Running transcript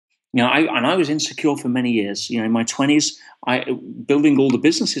I was insecure for many years. In my 20s, I building all the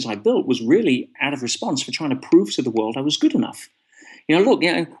businesses I built was really out of response for trying to prove to the world I was good enough. Look,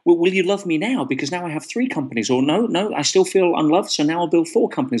 will you love me now? Because now I have three companies. Or no, I still feel unloved, so now I'll build four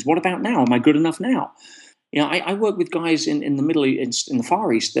companies. What about now? Am I good enough now? I work with guys in the Middle East, in the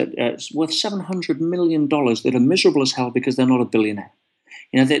Far East, that it's worth $700 million that are miserable as hell because they're not a billionaire.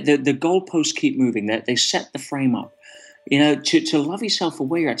 The goalposts keep moving. They set the frame up. To love yourself for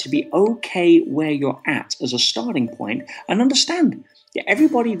where you're at, to be okay where you're at as a starting point, and understand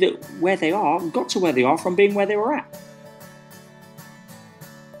everybody that where they are got to where they are from being where they were at.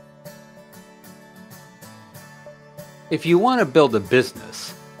 If you want to build a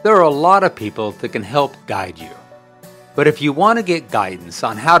business, there are a lot of people that can help guide you. But if you want to get guidance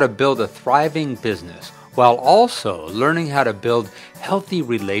on how to build a thriving business while also learning how to build healthy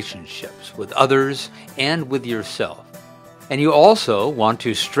relationships with others and with yourself, and you also want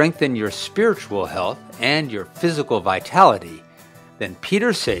to strengthen your spiritual health and your physical vitality, then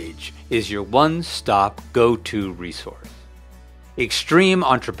Peter Sage is your one-stop go-to resource. Extreme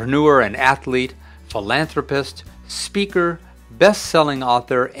entrepreneur and athlete, philanthropist, speaker, best-selling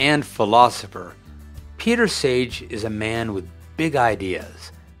author, and philosopher, Peter Sage is a man with big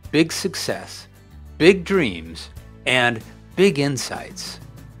ideas, big success, big dreams, and big insights.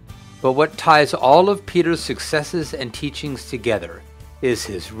 But what ties all of Peter's successes and teachings together is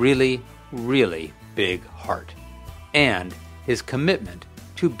his really, really big heart and his commitment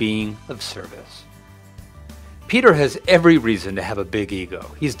to being of service. Peter has every reason to have a big ego.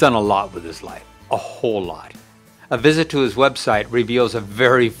 He's done a lot with his life, a whole lot. A visit to his website reveals a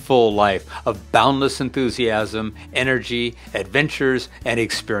very full life of boundless enthusiasm, energy, adventures, and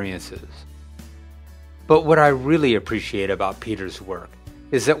experiences. But what I really appreciate about Peter's work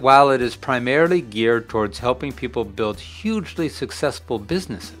is that while it is primarily geared towards helping people build hugely successful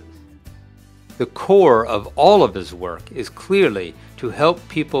businesses, the core of all of his work is clearly to help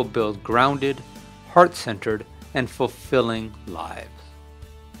people build grounded, heart-centered, and fulfilling lives.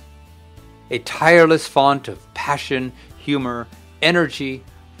 A tireless font of passion, humor, energy,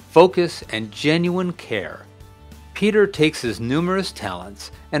 focus, and genuine care, Peter takes his numerous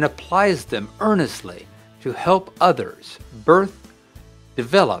talents and applies them earnestly to help others birth,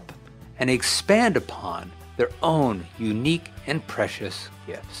 develop, and expand upon their own unique and precious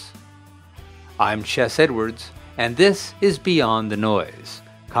gifts. I'm Chess Edwards, and this is Beyond the Noise,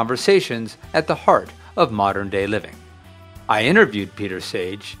 conversations at the heart of modern-day living. I interviewed Peter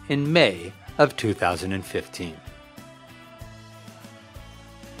Sage in May of 2015.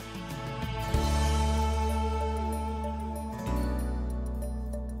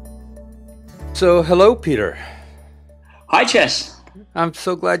 So, hello, Peter. Hi, Chess. I'm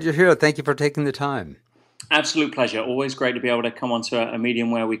so glad you're here. Thank you for taking the time. Absolute pleasure. Always great to be able to come onto a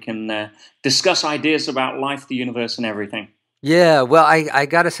medium where we can discuss ideas about life, the universe, and everything. Yeah, well, I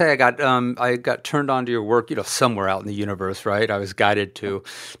gotta say, I got turned on to your work, somewhere out in the universe, right? I was guided to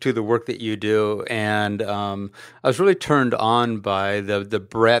the work that you do, and I was really turned on by the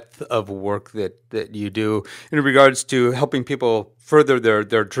breadth of work that you do in regards to helping people further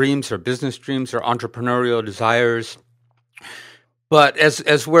their dreams, their business dreams, their entrepreneurial desires. But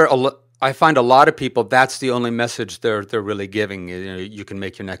as where I find a lot of people, that's the only message they're really giving. You can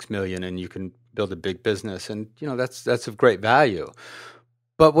make your next million, and you can build a big business, and that's of great value.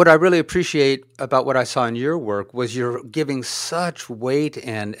 But what I really appreciate about what I saw in your work was you're giving such weight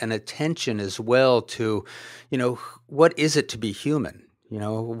and attention as well to, what is it to be human?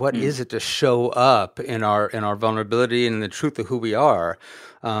 What is it to show up in our vulnerability and in the truth of who we are,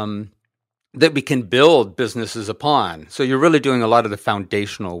 that we can build businesses upon. So you're really doing a lot of the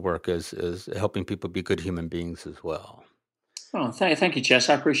foundational work as helping people be good human beings as well. Oh, thank you, Jess.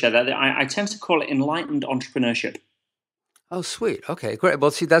 I appreciate that. I tend to call it enlightened entrepreneurship. Oh, sweet. Okay, great.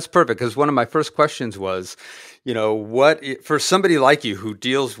 Well, see, that's perfect, because one of my first questions was, for somebody like you who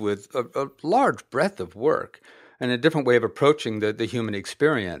deals with a large breadth of work and a different way of approaching the human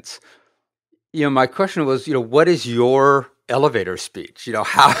experience, my question was, what is your elevator speech?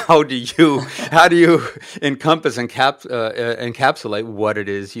 How do you encompass and encapsulate what it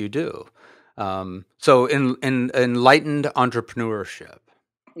is you do? So in enlightened entrepreneurship.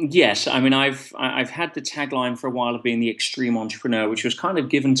 Yes, I mean I've had the tagline for a while of being the extreme entrepreneur, which was kind of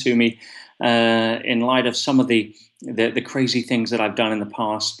given to me in light of some of the crazy things that I've done in the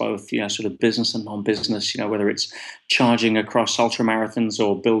past, both sort of business and non-business. Whether it's charging across ultra marathons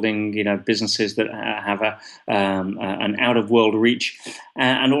or building businesses that have an out of world reach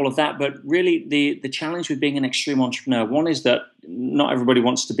and all of that. But really, the challenge with being an extreme entrepreneur, one is that not everybody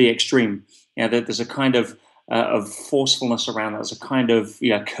wants to be extreme. There's a kind of of forcefulness around that. There's a kind of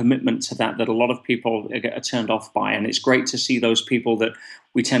commitment to that a lot of people are turned off by, and it's great to see those people that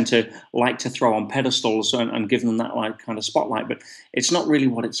we tend to like to throw on pedestals and give them that kind of spotlight. But it's not really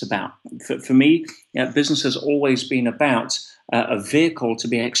what it's about. For me, business has always been about a vehicle to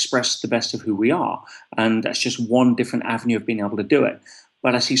be expressed the best of who we are, and that's just one different avenue of being able to do it.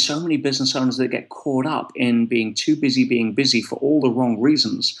 But I see so many business owners that get caught up in being too busy being busy for all the wrong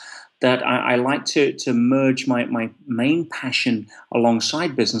reasons, that I like to merge my main passion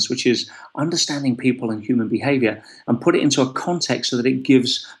alongside business, which is understanding people and human behavior, and put it into a context so that it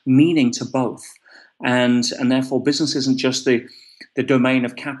gives meaning to both. And therefore, business isn't just the domain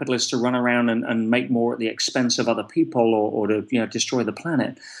of capitalists to run around and make more at the expense of other people, or to destroy the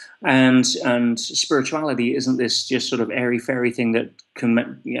planet. And spirituality isn't this just sort of airy-fairy thing that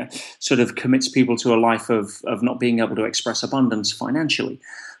sort of commits people to a life of not being able to express abundance financially.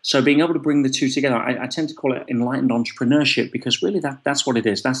 So being able to bring the two together, I tend to call it enlightened entrepreneurship, because really that's what it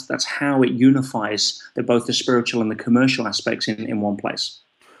is. That's how it unifies both the spiritual and the commercial aspects in one place.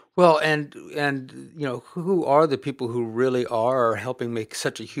 Well, and who are the people who really are helping make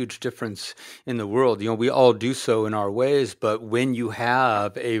such a huge difference in the world? We all do so in our ways, but when you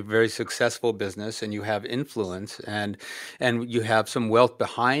have a very successful business and you have influence and you have some wealth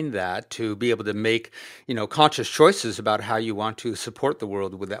behind that to be able to make, conscious choices about how you want to support the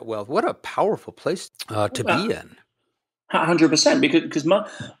world with that wealth, what a powerful place to be in. 100%, because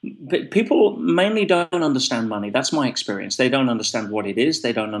people mainly don't understand money. That's my experience. They don't understand what it is.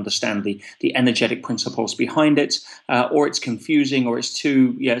 They don't understand the energetic principles behind it, or it's confusing, or it's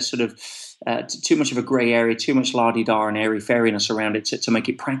too too much of a gray area, too much la-di-da and airy-fairiness around it to make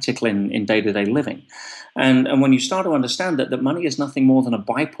it practical in day-to-day living. And when you start to understand that money is nothing more than a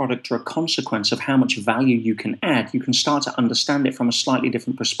byproduct or a consequence of how much value you can add, you can start to understand it from a slightly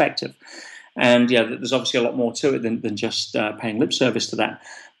different perspective. And there's obviously a lot more to it than just paying lip service to that.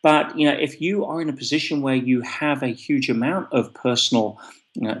 But if you are in a position where you have a huge amount of personal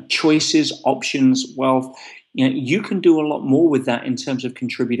choices, options, wealth, you can do a lot more with that in terms of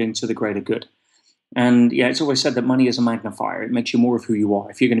contributing to the greater good. And it's always said that money is a magnifier. It makes you more of who you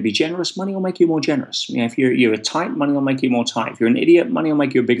are. If you're going to be generous, money will make you more generous. If you're a tight, money will make you more tight. If you're an idiot, money will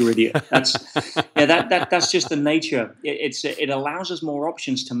make you a bigger idiot. That's that's just the nature. It allows us more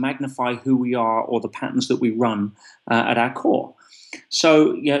options to magnify who we are or the patterns that we run at our core.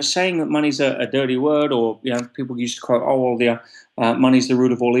 So saying that money's a dirty word, or people used to quote, "Oh, well, money's the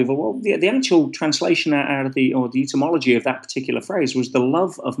root of all evil." Well, the actual translation out of the etymology of that particular phrase was, "The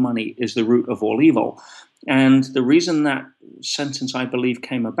love of money is the root of all evil." And the reason that sentence, I believe,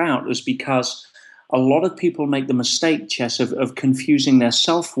 came about was because a lot of people make the mistake, Chess, of confusing their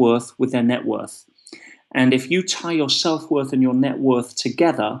self-worth with their net worth. And if you tie your self-worth and your net worth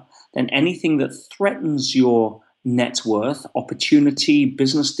together, then anything that threatens your net worth, opportunity,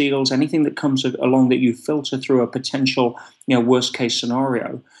 business deals, anything that comes along that you filter through a potential worst case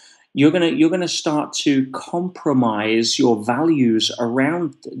scenario, you're gonna start to compromise your values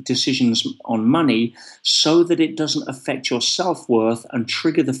around decisions on money, so that it doesn't affect your self-worth and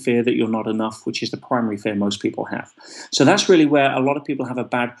trigger the fear that you're not enough, which is the primary fear most people have. So that's really where a lot of people have a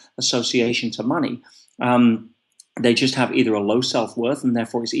bad association to money. They just have either a low self-worth, and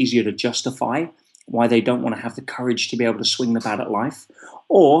therefore it's easier to justify why they don't want to have the courage to be able to swing the bat at life,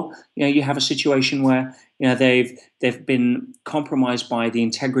 or you have a situation where they've been compromised by the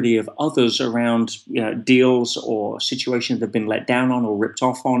integrity of others around deals or situations they've been let down on or ripped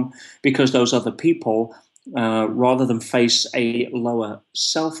off on, because those other people, rather than face a lower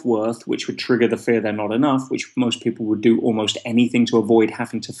self-worth, which would trigger the fear they're not enough, which most people would do almost anything to avoid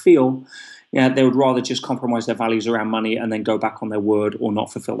having to feel, they would rather just compromise their values around money and then go back on their word or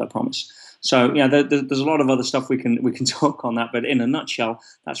not fulfill their promise. So there's a lot of other stuff we can talk on that, but in a nutshell,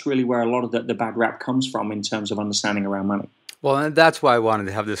 that's really where a lot of the bad rap comes from in terms of understanding around money. Well, and that's why I wanted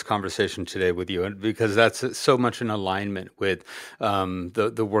to have this conversation today with you, because that's so much in alignment with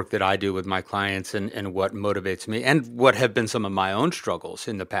the work that I do with my clients and what motivates me, and what have been some of my own struggles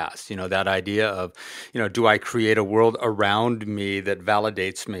in the past. That idea of, do I create a world around me that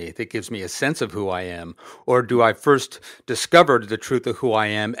validates me, that gives me a sense of who I am, or do I first discover the truth of who I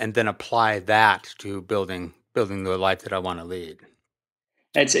am and then apply that to building the life that I want to lead?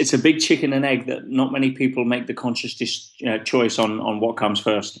 It's a big chicken and egg that not many people make the conscious choice on what comes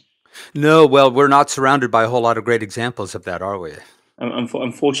first. No, well, we're not surrounded by a whole lot of great examples of that, are we?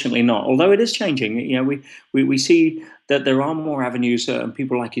 Unfortunately not. Although it is changing. We see that there are more avenues, and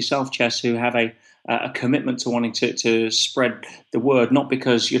people like yourself, Chess, who have a commitment to wanting to spread the word, not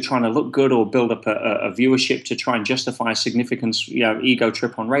because you're trying to look good or build up a viewership to try and justify a significant ego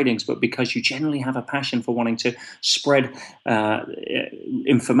trip on ratings, but because you generally have a passion for wanting to spread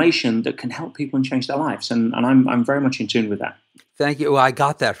information that can help people and change their lives. And I'm very much in tune with that. Thank you. Well, I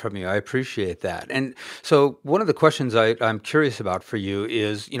got that from you. I appreciate that. And so one of the questions I'm curious about for you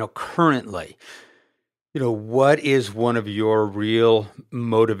is, currently, what is one of your real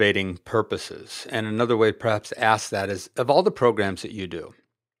motivating purposes? And another way perhaps to ask that is, of all the programs that you do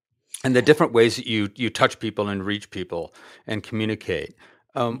and the different ways that you touch people and reach people and communicate,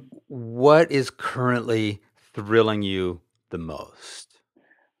 what is currently thrilling you the most?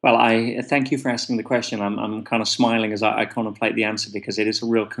 Well, I thank you for asking the question. I'm kind of smiling as I contemplate the answer, because it is a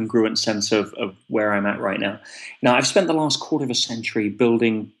real congruent sense of where I'm at right now. Now, I've spent the last quarter of a century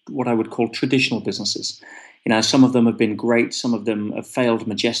building what I would call traditional businesses. Some of them have been great. Some of them have failed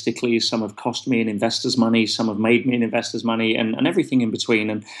majestically. Some have cost me an investor's money. Some have made me an investor's money, and everything in between.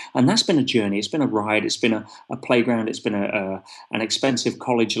 And that's been a journey. It's been a ride. It's been a playground. It's been an expensive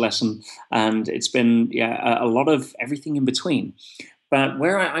college lesson, and it's been a lot of everything in between. But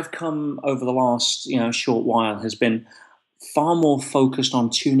where I've come over the last short while has been far more focused on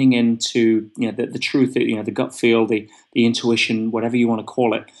tuning into the truth, the gut feel, the intuition, whatever you want to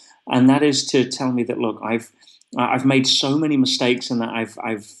call it, and that is to tell me that, look, I've made so many mistakes, and that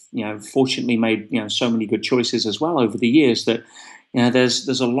I've fortunately made so many good choices as well over the years, that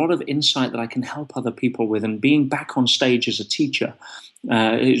there's a lot of insight that I can help other people with, and being back on stage as a teacher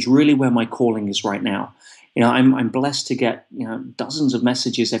is really where my calling is right now. I'm blessed to get dozens of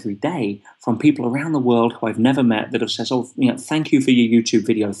messages every day from people around the world who I've never met that have said, "Oh, thank you for your YouTube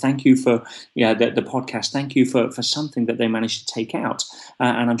video, thank you for the podcast, thank you for something that they managed to take out."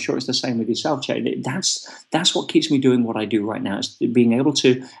 And I'm sure it's the same with yourself, Jay. That's what keeps me doing what I do right now, is being able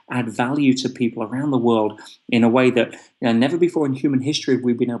to add value to people around the world in a way that never before in human history have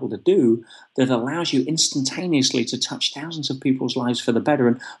we been able to do, that allows you instantaneously to touch thousands of people's lives for the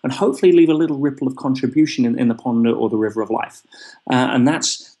better, and hopefully leave a little ripple of contribution in the pond or the river of life. And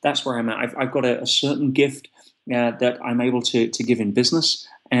that's where I'm at. I've got a certain gift that I'm able to give in business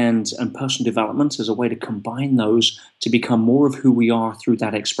and personal development as a way to combine those to become more of who we are through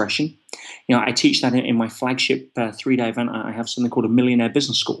that expression. I teach that in my flagship 3-day event. I have something called a Millionaire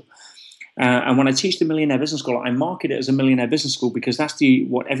Business School. And when I teach the Millionaire Business School, I market it as a Millionaire Business School because that's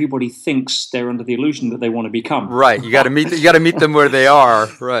what everybody thinks they're under the illusion that they want to become. Right. You got to meet them where they are.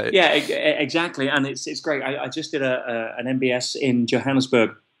 Right. Yeah, exactly. And it's great. I just did an MBS in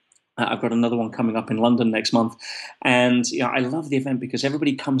Johannesburg. I've got another one coming up in London next month, and I love the event because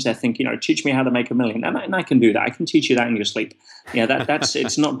everybody comes there thinking, teach me how to make $1 million, and I can do that. I can teach you that in your sleep. That's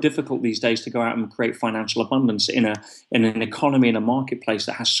it's not difficult these days to go out and create financial abundance in an economy, in a marketplace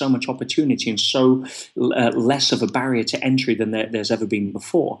that has so much opportunity and so less of a barrier to entry than there's ever been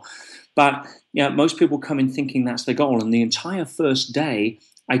before. But most people come in thinking that's the goal, and the entire first day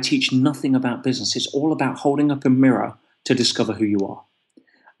I teach nothing about business. It's all about holding up a mirror to discover who you are.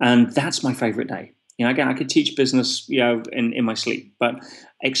 And that's my favorite day. Again, I could teach business, in my sleep, but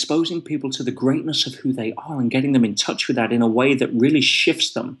exposing people to the greatness of who they are and getting them in touch with that in a way that really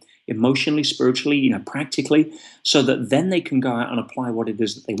shifts them emotionally, spiritually, practically, so that then they can go out and apply what it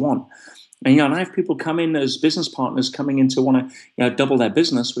is that they want. And I have people come in as business partners coming in to want to double their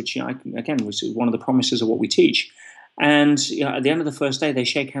business, which which is one of the promises of what we teach. And at the end of the first day, they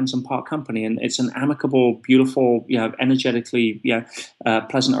shake hands and part company, and it's an amicable, beautiful, energetically,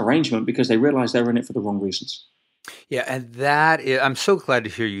 pleasant arrangement because they realize they're in it for the wrong reasons. Yeah, and I'm so glad to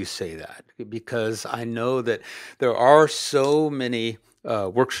hear you say that, because I know that there are so many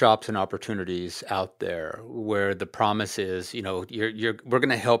workshops and opportunities out there where the promise is, we're going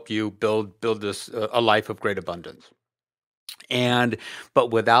to help you build this a life of great abundance.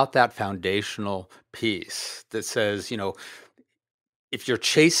 But without that foundational piece that says, if you're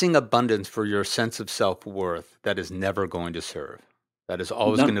chasing abundance for your sense of self-worth, that is never going to serve. That is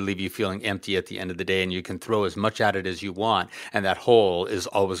always going to leave you feeling empty at the end of the day, and you can throw as much at it as you want, and that hole is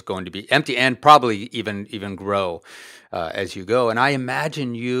always going to be empty and probably even grow as you go. And I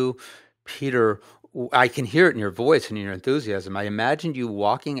imagine you, Peter, I can hear it in your voice and in your enthusiasm. I imagine you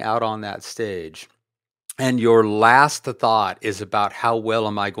walking out on that stage, and your last thought is about how well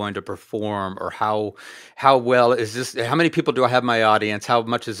am I going to perform, or how well is this, how many people do I have in my audience, how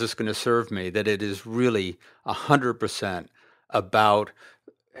much is this going to serve me, that it is really 100% about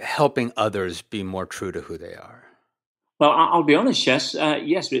helping others be more true to who they are. Well, I'll be honest, Jess.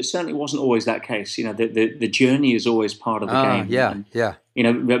 Yes, but it certainly wasn't always that case. The journey is always part of the game, Yeah, and yeah.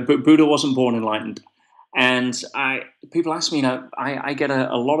 Buddha wasn't born enlightened. And people ask me, I get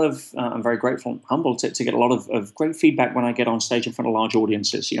a lot of, I'm very grateful and humbled to get a lot of great feedback when I get on stage in front of large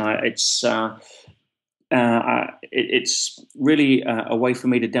audiences. It's really a way for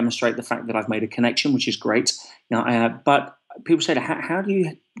me to demonstrate the fact that I've made a connection, which is great. But people say, how do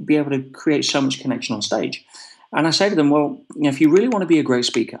you be able to create so much connection on stage? And I say to them, well, if you really want to be a great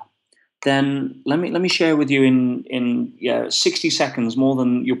speaker, then let me share with you in 60 seconds more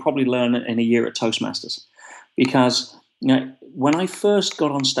than you'll probably learn in a year at Toastmasters. Because when I first got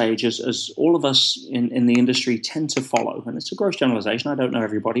on stage, as all of us in the industry tend to follow, and it's a gross generalization, I don't know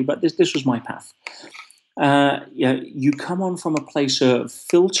everybody, but this was my path. You come on from a place of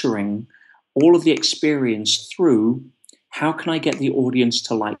filtering all of the experience through how can I get the audience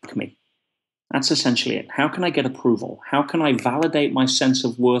to like me? That's essentially it. How can I get approval? How can I validate my sense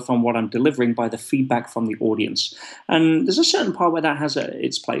of worth on what I'm delivering by the feedback from the audience? And there's a certain part where that has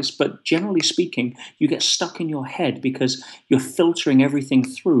its place, but generally speaking, you get stuck in your head because you're filtering everything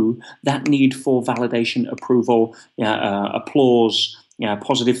through that need for validation, approval, applause,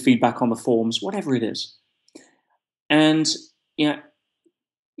 positive feedback on the forums, whatever it is. And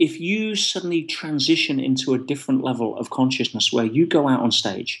if you suddenly transition into a different level of consciousness where you go out on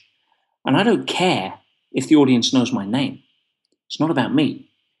stage, and I don't care if the audience knows my name. It's not about me.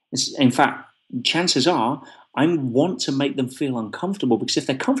 In fact, chances are I want to make them feel uncomfortable, because if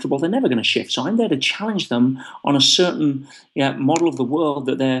they're comfortable, they're never going to shift. So I'm there to challenge them on a certain model of the world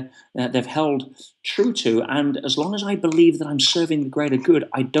that they've held true to. And as long as I believe that I'm serving the greater good,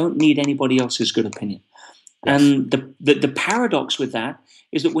 I don't need anybody else's good opinion. Yes. And the paradox with that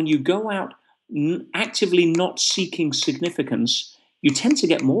is that when you go out actively not seeking significance, you tend to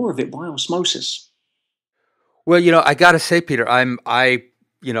get more of it by osmosis. Well, I got to say, Peter, I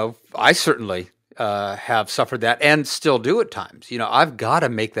certainly have suffered that and still do at times. I've got to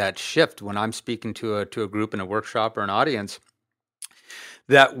make that shift when I'm speaking to a group in a workshop or an audience.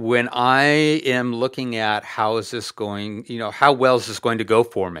 That when I am looking at how is this going, how well is this going to go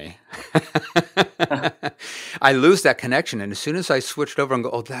for me? I lose that connection. And as soon as I switched over and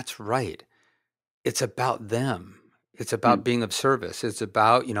go, oh, that's right. It's about them. It's about being of service. It's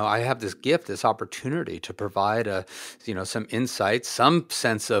about, I have this gift, this opportunity to provide some insight, some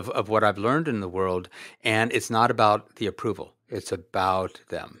sense of what I've learned in the world. And it's not about the approval. It's about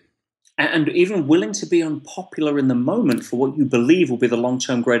them. And even willing to be unpopular in the moment for what you believe will be the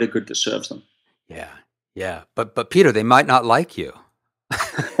long-term greater good that serves them. Yeah. But Peter, they might not like you.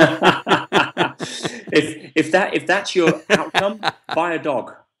 if that's your outcome, buy a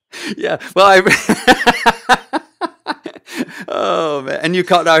dog. Yeah. Well, oh man!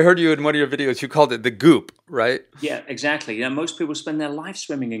 And I heard you in one of your videos. You called it the goop, right? Yeah, exactly. Most people spend their life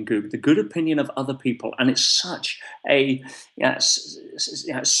swimming in goop, the good opinion of other people, and it's such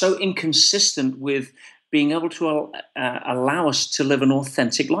so inconsistent with being able to allow us to live an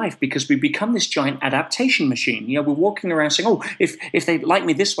authentic life, because we become this giant adaptation machine. We're walking around saying, oh, if they like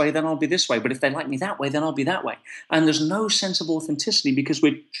me this way, then I'll be this way. But if they like me that way, then I'll be that way. And there's no sense of authenticity because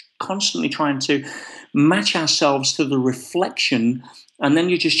we're constantly trying to match ourselves to the reflection, and then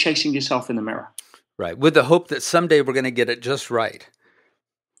you're just chasing yourself in the mirror. Right, with the hope that someday we're going to get it just right.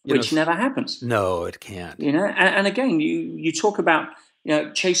 Which never happens. No, it can't. And again, you talk about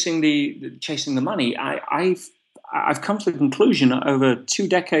chasing the money. I've come to the conclusion over 2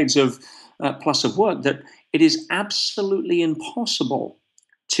 decades of plus of work that it is absolutely impossible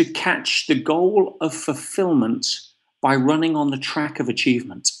to catch the goal of fulfillment by running on the track of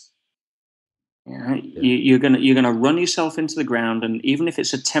achievement. You're gonna run yourself into the ground, and even if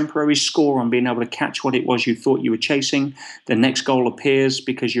it's a temporary score on being able to catch what it was you thought you were chasing, the next goal appears,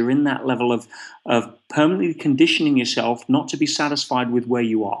 because you're in that level of permanently conditioning yourself not to be satisfied with where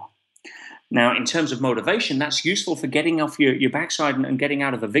you are. Now, in terms of motivation, that's useful for getting off your backside and getting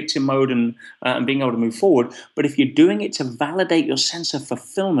out of a victim mode and being able to move forward. But if you're doing it to validate your sense of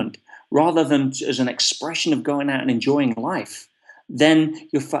fulfillment rather than as an expression of going out and enjoying life, then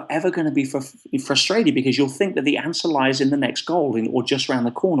you're forever going to be frustrated, because you'll think that the answer lies in the next goal or just around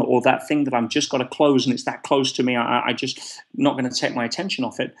the corner, or that thing that I've just got to close and it's that close to me, I just not going to take my attention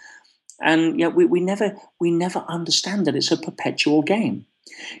off it. And we never understand that it's a perpetual game.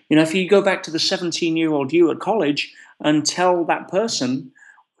 If you go back to the 17-year-old you at college and tell that person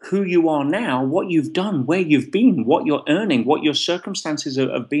who you are now, what you've done, where you've been, what you're earning, what your circumstances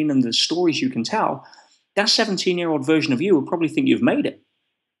have been, and the stories you can tell, that 17-year-old version of you will probably think you've made it.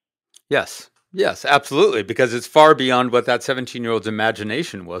 Yes, absolutely, because it's far beyond what that 17-year-old's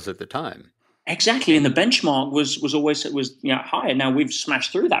imagination was at the time. Exactly, and the benchmark was always higher. Now we've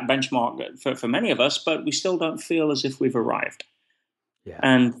smashed through that benchmark for many of us, but we still don't feel as if we've arrived. Yeah.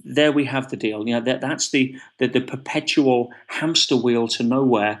 And there we have the deal. That's the perpetual hamster wheel to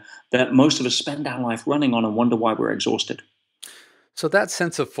nowhere that most of us spend our life running on and wonder why we're exhausted. So that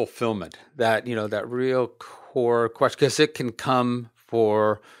sense of fulfillment, that real core question, because it can come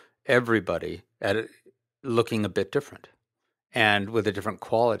for everybody looking a bit different and with a different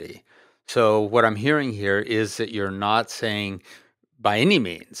quality. So what I'm hearing here is that you're not saying by any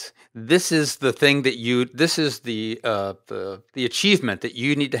means, this is the thing this is the achievement that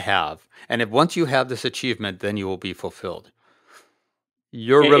you need to have. And if once you have this achievement, then you will be fulfilled.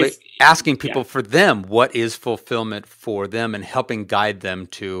 You're really If asking Yeah. people for them, what is fulfillment for them, and helping guide them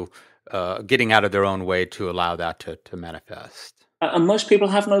to getting out of their own way to allow that to manifest. And most people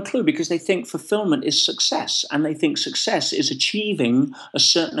have no clue because they think fulfillment is success, and they think success is achieving a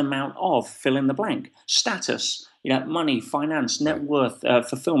certain amount of fill in the blank status, money, finance, net Right. worth,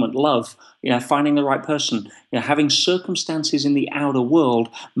 fulfillment, love, finding the right person, having circumstances in the outer world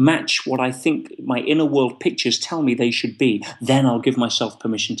match what I think my inner world pictures tell me they should be. Then I'll give myself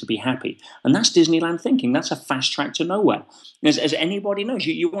permission to be happy, and that's Disneyland thinking. That's a fast track to nowhere. As anybody knows,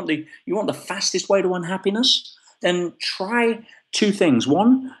 you want the fastest way to unhappiness. Then try two things.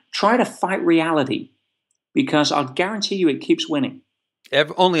 One, try to fight reality because I'll guarantee you it keeps winning.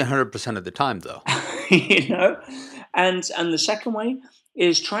 Only 100% of the time, though. you know, and the second way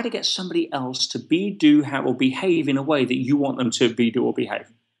is try to get somebody else to be, do, have, or behave in a way that you want them to be, do, or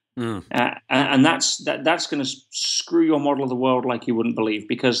behave. Mm. And that's going to screw your model of the world like you wouldn't believe.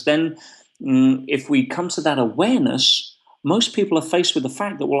 Because then, if we come to that awareness, most people are faced with the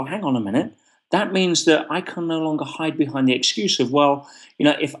fact that, well, hang on a minute. That means that I can no longer hide behind the excuse of, well,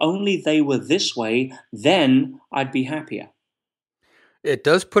 if only they were this way, then I'd be happier. It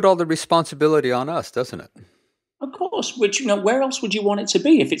does put all the responsibility on us, doesn't it? Of course, which where else would you want it to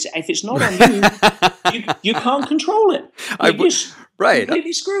be? If it's not on you, you can't control it. You're just right.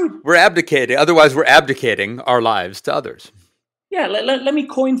 completely screwed. We're abdicating. Otherwise, we're abdicating our lives to others. Yeah, let me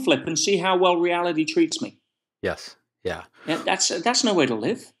coin flip and see how well reality treats me. Yes. Yeah. That's no way to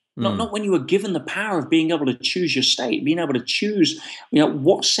live. Not when you are given the power of being able to choose your state, being able to choose,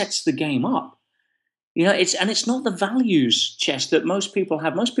 what sets the game up. It's not the values, Chess, that most people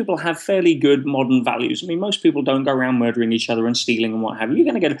have. Most people have fairly good modern values. I mean, most people don't go around murdering each other and stealing and what have you.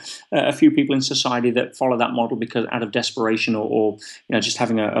 You're going to get a few people in society that follow that model because out of desperation or just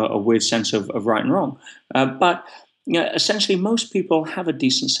having a weird sense of right and wrong. But essentially, most people have a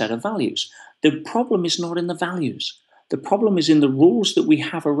decent set of values. The problem is not in the values. The problem is in the rules that we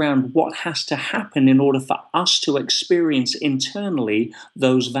have around what has to happen in order for us to experience internally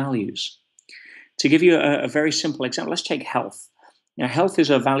those values. To give you a very simple example, let's take health. Health is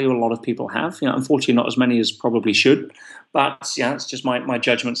a value a lot of people have. Unfortunately, not as many as probably should, but it's just my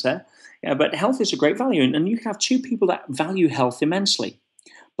judgments there. But health is a great value, and you have two people that value health immensely.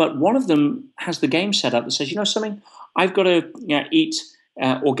 But one of them has the game set up that says, something, I've got to eat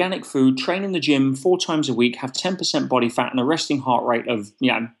organic food, train in the gym 4 times a week, have 10% body fat, and a resting heart rate of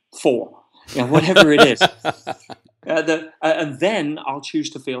 4, whatever it is. And then I'll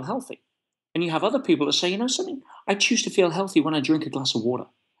choose to feel healthy. And you have other people that say, something, I choose to feel healthy when I drink a glass of water.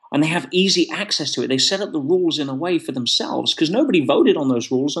 And they have easy access to it. They set up the rules in a way for themselves because nobody voted on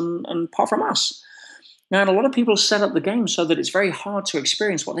those rules and apart from us. Now, and a lot of people set up the game so that it's very hard to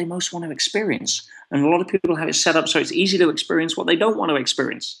experience what they most want to experience. And a lot of people have it set up so it's easy to experience what they don't want to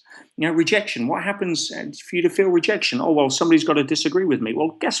experience. Rejection. What happens for you to feel rejection? Oh, well, somebody's got to disagree with me.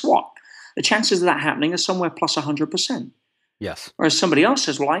 Well, guess what? The chances of that happening are somewhere plus 100%. Yes. Whereas somebody else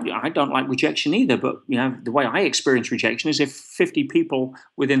says, well, I don't like rejection either, but the way I experience rejection is if 50 people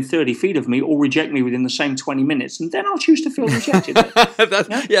within 30 feet of me all reject me within the same 20 minutes, and then I'll choose to feel rejected.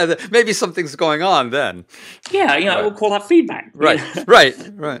 Maybe something's going on then. Yeah, right. We'll call that feedback. Right,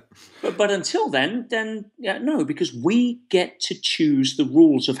 right. But until then, no, because we get to choose the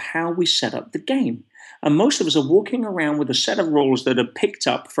rules of how we set up the game. And most of us are walking around with a set of rules that are picked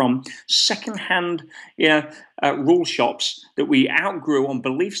up from secondhand rule shops that we outgrew on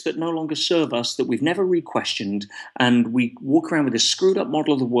beliefs that no longer serve us, that we've never re-questioned. And we walk around with this screwed up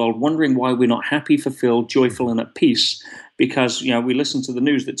model of the world, wondering why we're not happy, fulfilled, joyful, and at peace. Because we listen to the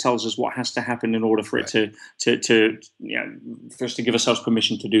news that tells us what has to happen in order for it for us to give ourselves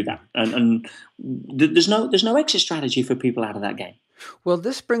permission to do that. And there's no exit strategy for people out of that game. Well,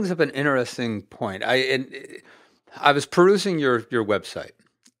 this brings up an interesting point. I was perusing your website,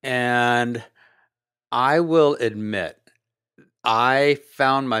 and I will admit, I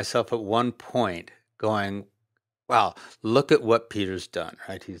found myself at one point going, Wow, look at what Peter's done,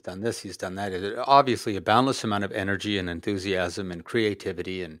 right? He's done this, he's done that. Obviously, a boundless amount of energy and enthusiasm and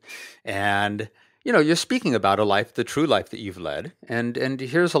creativity, and you're speaking about a life, the true life that you've led, and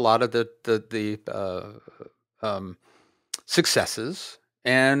here's a lot of the successes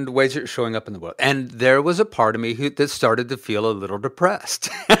and ways that you're showing up in the world. And there was a part of me that started to feel a little depressed.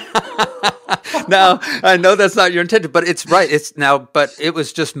 Now, I know that's not your intention, but it's right. But it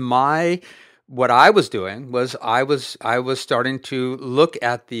was just what I was doing was I was starting to look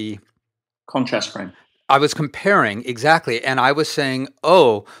at the contrast frame. I was comparing exactly, and I was saying,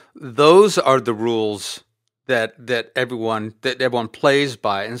 "Oh, those are the rules that everyone plays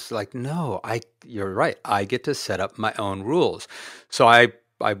by." And it's like, no, you're right. I get to set up my own rules. So I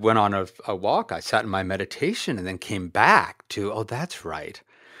went on a walk. I sat in my meditation, and then came back to, oh, that's right.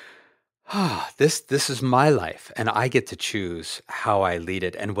 This is my life, and I get to choose how I lead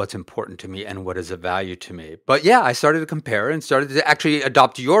it and what's important to me and what is of value to me. But yeah, I started to compare and started to actually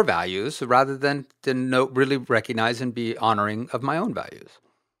adopt your values rather than really recognize and be honoring of my own values.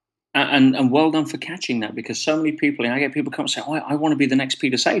 And well done for catching that, because so many people, I get people come and say, "Oh, I want to be the next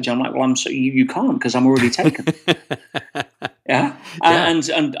Peter Sage." I'm like, "Well, you can't, because I'm already taken." Yeah.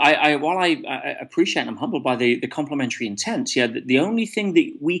 And I while I appreciate and I'm humbled by the complimentary intent, the only thing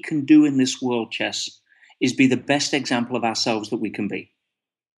that we can do in this world, Chess, is be the best example of ourselves that we can be.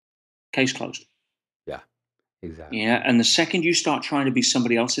 Case closed. Yeah, exactly. Yeah, and the second you start trying to be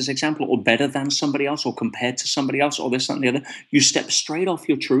somebody else's example, or better than somebody else, or compared to somebody else, or this, that, and the other, you step straight off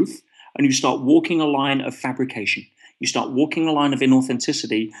your truth and you start walking a line of fabrication. You start walking a line of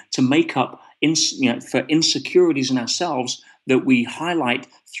inauthenticity to make up for insecurities in ourselves that we highlight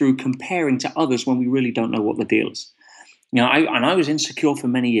through comparing to others when we really don't know what the deal is. I was insecure for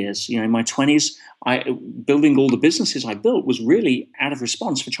many years. In my 20s, building all the businesses I built was really out of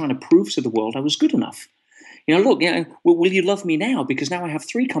response for trying to prove to the world I was good enough. Look, will you love me now? Because now I have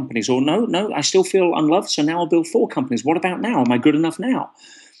 3 companies. Or no, I still feel unloved, so now I'll build 4 companies. What about now? Am I good enough now?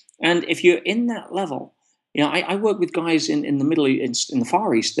 And if you're in that level, I work with guys in the Middle East, in the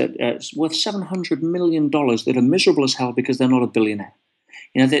Far East, that it's worth $700 million that are miserable as hell because they're not a billionaire.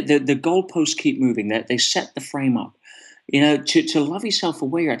 The goalposts keep moving. They set the frame up. To love yourself for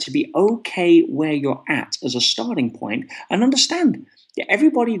where you're at, to be okay where you're at as a starting point, and understand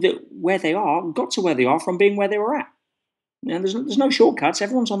everybody where they are got to where they are from being where they were at. There's no shortcuts.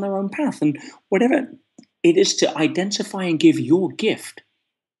 Everyone's on their own path, and whatever it is to identify and give your gift.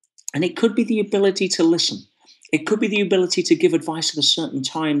 And it could be the ability to listen. It could be the ability to give advice at a certain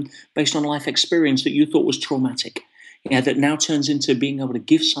time based on life experience that you thought was traumatic. That now turns into being able to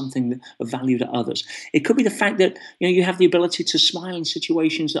give something of value to others. It could be the fact that you have the ability to smile in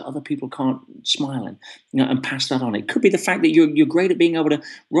situations that other people can't smile in, and pass that on. It could be the fact that you're great at being able to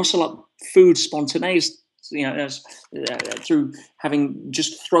rustle up food spontaneously, through having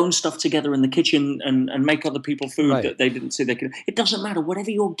just thrown stuff together in the kitchen and make other people food that they didn't see they could. It doesn't matter.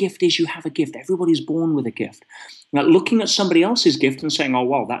 Whatever your gift is, you have a gift. Everybody's born with a gift. Now, looking at somebody else's gift and saying, "Oh,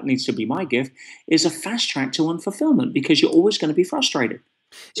 well, that needs to be my gift," is a fast track to unfulfillment, because you're always going to be frustrated.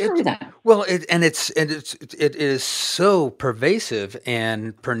 Well, it is so pervasive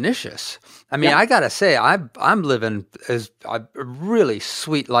and pernicious. I mean, I gotta say, I'm living a really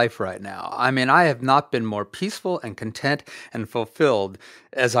sweet life right now. I mean, I have not been more peaceful and content and fulfilled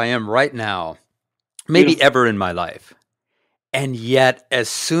as I am right now, maybe ever in my life. And yet, as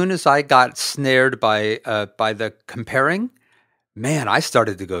soon as I got snared by the comparing, man, I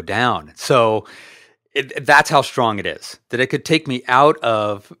started to go down. So. That's how strong it is, that it could take me out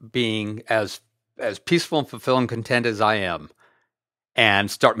of being as peaceful and fulfilled and content as I am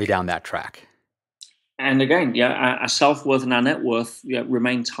and start me down that track. And again, our self-worth and our net worth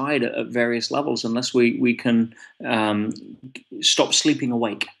remain tied at various levels unless we can stop sleeping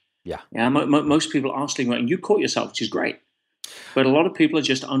awake. Most people are sleeping awake, and you caught yourself, which is great. But a lot of people are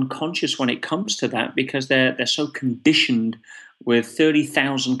just unconscious when it comes to that, because they're so conditioned with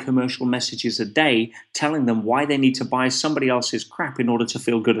 30,000 commercial messages a day telling them why they need to buy somebody else's crap in order to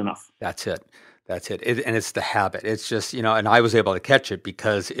feel good enough. That's it. And it's the habit. It's just, and I was able to catch it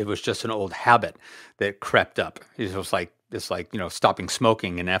because it was just an old habit that crept up. It was like, stopping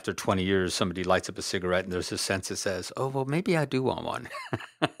smoking. And after 20 years, somebody lights up a cigarette and there's this sense that says, oh, well, maybe I do want one.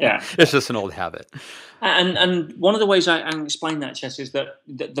 Yeah. It's just an old habit. And one of the ways I explain that, Chess, is that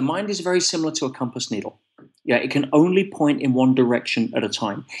the mind is very similar to a compass needle. It can only point in one direction at a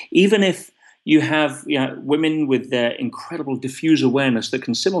time. Even if you have women with their incredible diffuse awareness that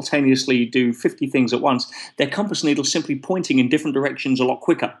can simultaneously do 50 things at once, their compass needle is simply pointing in different directions a lot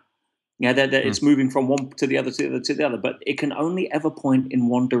quicker. That it's moving from one to the other, to the other, to the other, but it can only ever point in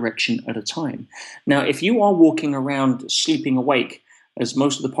one direction at a time. Now, if you are walking around sleeping awake, as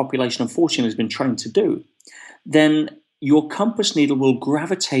most of the population unfortunately has been trained to do, then your compass needle will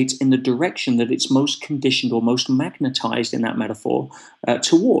gravitate in the direction that it's most conditioned or most magnetized in that metaphor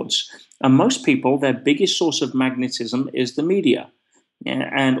towards. And most people, their biggest source of magnetism is the media,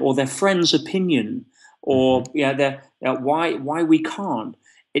 or their friend's opinion, or their why we can't.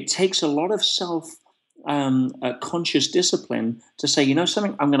 It takes a lot of conscious discipline to say, you know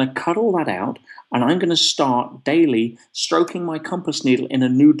something, I'm going to cut all that out, and I'm going to start daily stroking my compass needle in a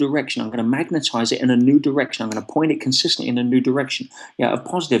new direction. I'm going to magnetize it in a new direction. I'm going to point it consistently in a new direction, of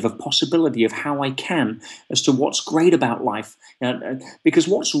positive, of possibility, of how I can, as to what's great about life. Because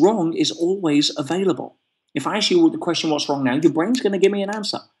what's wrong is always available. If I ask you the question, what's wrong now, your brain's going to give me an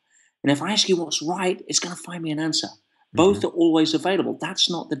answer. And if I ask you what's right, it's going to find me an answer. Both are always available. That's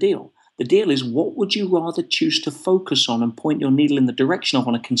not the deal. The deal is, what would you rather choose to focus on and point your needle in the direction of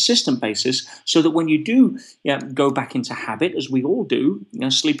on a consistent basis, so that when you do go back into habit, as we all do,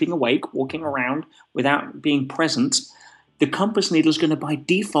 sleeping awake, walking around without being present, the compass needle is going to by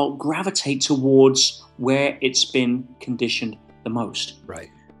default gravitate towards where it's been conditioned the most. Right.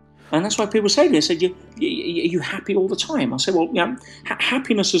 And that's why people say to me, they say, are you happy all the time? I say, well,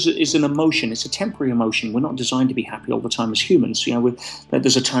 happiness is an emotion. It's a temporary emotion. We're not designed to be happy all the time as humans.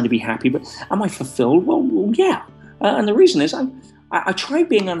 There's a time to be happy, but am I fulfilled? Well, yeah. And the reason is I tried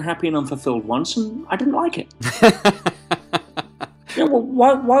being unhappy and unfulfilled once, and I didn't like it.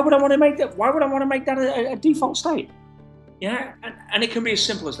 Why would I want to make that? Why would I want to make that a default state? And it can be as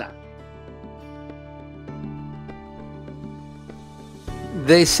simple as that.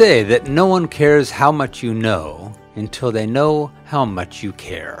 They say that no one cares how much you know until they know how much you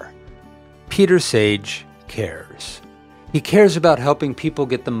care. Peter Sage cares. He cares about helping people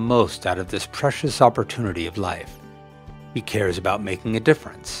get the most out of this precious opportunity of life. He cares about making a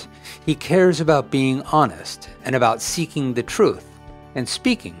difference. He cares about being honest and about seeking the truth and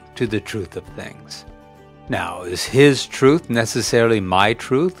speaking to the truth of things. Now, is his truth necessarily my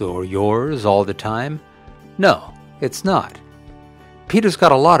truth or yours all the time? No, it's not. Peter's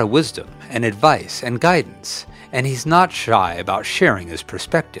got a lot of wisdom and advice and guidance, and he's not shy about sharing his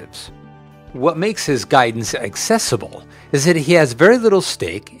perspectives. What makes his guidance accessible is that he has very little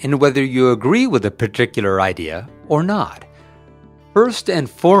stake in whether you agree with a particular idea or not. First and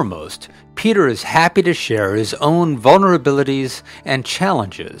foremost, Peter is happy to share his own vulnerabilities and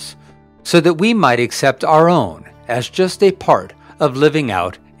challenges so that we might accept our own as just a part of living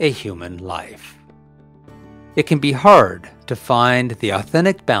out a human life. It can be hard to find the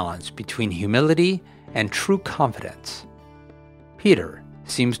authentic balance between humility and true confidence. Peter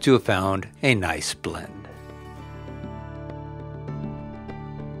seems to have found a nice blend.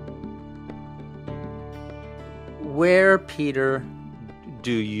 Where, Peter,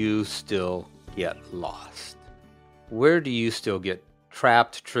 do you still get lost? Where do you still get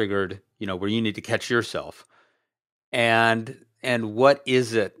trapped, triggered, where you need to catch yourself? And what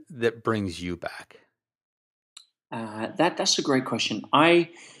is it that brings you back? That's a great question. I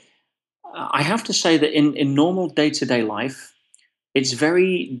have to say that in normal day-to-day life, it's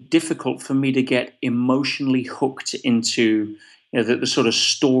very difficult for me to get emotionally hooked into the sort of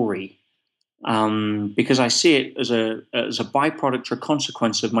story, because I see it as a byproduct or a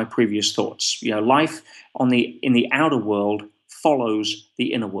consequence of my previous thoughts. Life in the outer world follows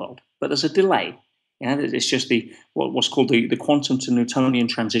the inner world, but there's a delay. It's just what's called the quantum to Newtonian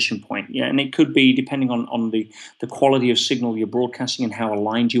transition point. And it could be, depending on the quality of signal you're broadcasting and how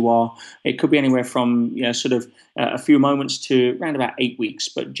aligned you are, it could be anywhere from a few moments to around about 8 weeks.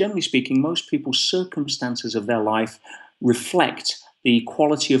 But generally speaking, most people's circumstances of their life reflect the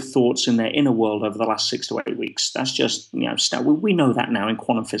quality of thoughts in their inner world over the last 6 to 8 weeks. That's just we know that now in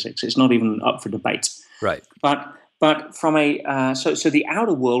quantum physics. It's not even up for debate. Right. But from so the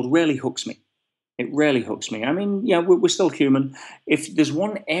outer world rarely hooks me. It rarely hooks me. I mean, we're still human. If there's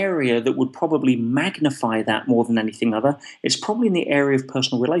one area that would probably magnify that more than anything other, it's probably in the area of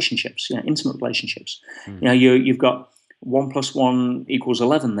personal relationships, intimate relationships. You've got 1 + 1 =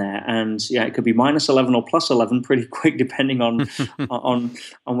 11 there, and it could be -11 or +11 pretty quick, depending on on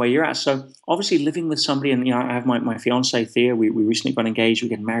where you're at. So obviously, living with somebody, and I have my fiance Thea. We recently got engaged. We're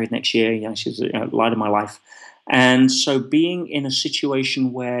getting married next year. She's the light of my life. And so being in a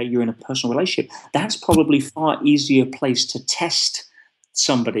situation where you're in a personal relationship, that's probably far easier place to test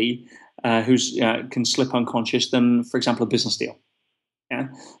somebody who's can slip unconscious than, for example, a business deal.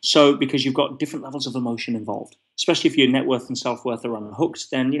 So because you've got different levels of emotion involved. especially if your net worth and self-worth are unhooked,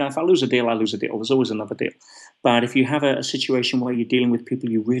 then, if I lose a deal, I lose a deal. There's always another deal. But if you have a situation where you're dealing with people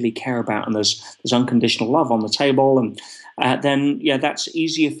you really care about and there's unconditional love on the table, and then, that's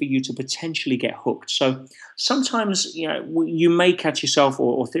easier for you to potentially get hooked. So sometimes, you may catch yourself,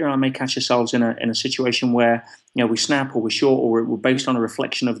 or Thea and I may catch ourselves in a situation where, we snap, or we're short, or we're based on a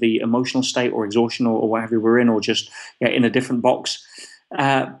reflection of the emotional state or exhaustion or whatever we're in, or just in a different box.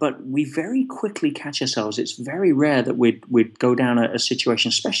 But we very quickly catch ourselves. It's very rare that we'd go down a situation,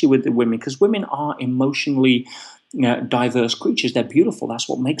 especially with the women, because women are emotionally diverse creatures. They're beautiful. That's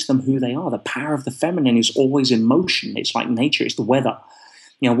what makes them who they are. The power of the feminine is always in motion. It's like nature. It's the weather.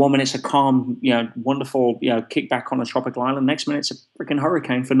 1 minute it's a calm, wonderful, kickback on a tropical island. Next minute it's a freaking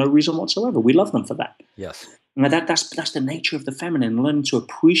hurricane for no reason whatsoever. We love them for that. Yes. That's the nature of the feminine. Learning to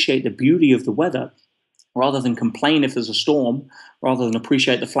appreciate the beauty of the weather, rather than complain if there's a storm, rather than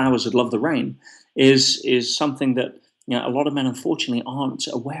appreciate the flowers that love the rain, is something that a lot of men unfortunately aren't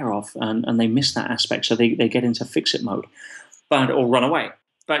aware of, and they miss that aspect, so they get into fix-it mode, or run away.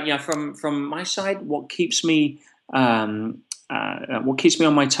 But from my side, what keeps me on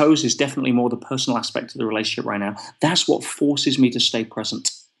my toes is definitely more the personal aspect of the relationship right now. That's what forces me to stay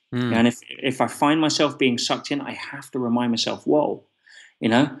present. And if I find myself being sucked in, I have to remind myself, whoa.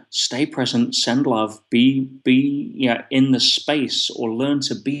 Stay present, send love, be in the space, or learn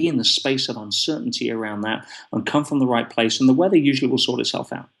to be in the space of uncertainty around that, and come from the right place. And the weather usually will sort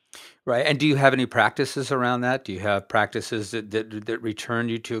itself out. Right. And do you have any practices around that? Do you have practices that return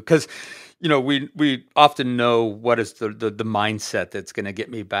you to? Because, we often know what is the mindset that's going to get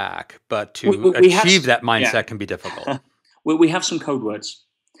me back, but to achieve that mindset can be difficult. We have some code words.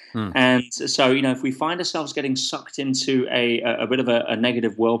 And so, if we find ourselves getting sucked into a bit of a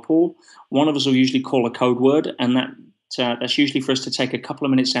negative whirlpool, one of us will usually call a code word, and that's usually for us to take a couple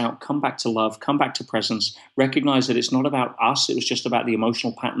of minutes out, come back to love, come back to presence, recognize that it's not about us, it was just about the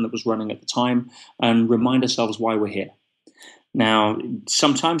emotional pattern that was running at the time, and remind ourselves why we're here. Now,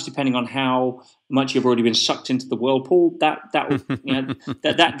 sometimes, depending on how much you've already been sucked into the whirlpool, that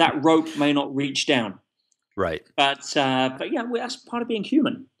rope may not reach down. Right. But that's part of being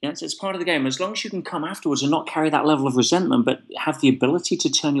human. It's part of the game. As long as you can come afterwards and not carry that level of resentment, but have the ability to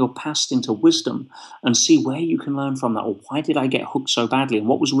turn your past into wisdom and see where you can learn from that, or why did I get hooked so badly, and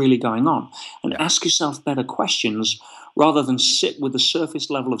what was really going on, and ask yourself better questions rather than sit with the surface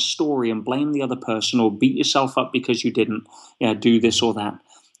level of story and blame the other person or beat yourself up because you didn't do this or that.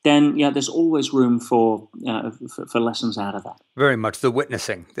 Then there's always room for lessons out of that. Very much the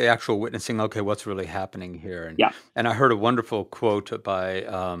actual witnessing. Okay, what's really happening here? And I heard a wonderful quote by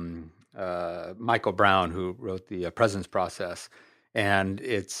Michael Brown, who wrote the Presence Process, and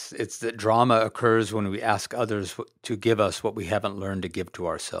it's that drama occurs when we ask others to give us what we haven't learned to give to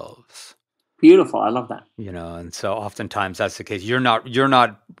ourselves. Beautiful. I love that. And so oftentimes that's the case. You're not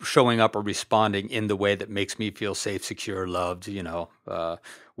showing up or responding in the way that makes me feel safe, secure, loved,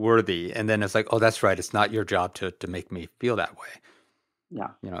 worthy. And then it's like, oh, that's right. It's not your job to make me feel that way.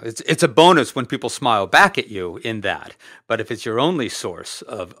 Yeah. It's a bonus when people smile back at you in that. But if it's your only source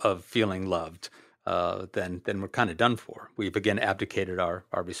of feeling loved, then we're kind of done for. We've again abdicated our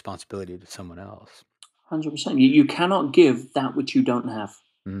responsibility to someone else. 100%. You cannot give that which you don't have.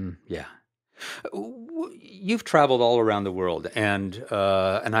 Yeah. You've traveled all around the world, and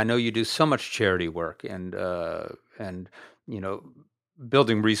I know you do so much charity work and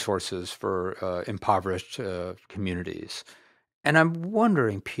building resources for impoverished communities. And I'm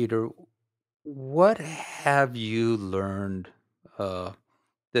wondering, Peter, what have you learned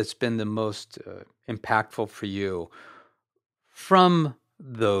that's been the most impactful for you from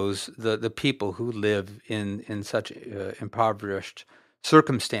the people who live in such impoverished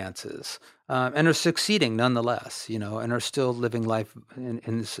circumstances, and are succeeding nonetheless, and are still living life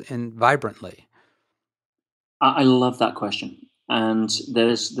in vibrantly? I love that question, and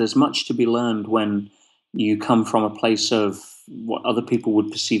there's much to be learned when you come from a place of what other people would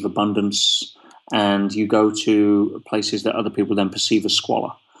perceive abundance, and you go to places that other people then perceive as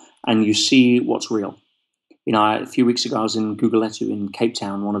squalor, and you see what's real. A few weeks ago I was in Guguletu in Cape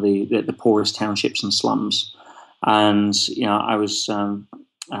Town, one of the poorest townships and slums. And I was.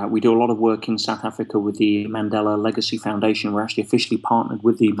 We do a lot of work in South Africa with the Mandela Legacy Foundation. We're actually officially partnered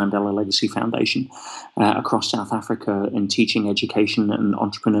with the Mandela Legacy Foundation across South Africa in teaching education and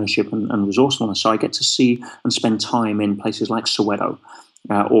entrepreneurship and resourcefulness. So I get to see and spend time in places like Soweto,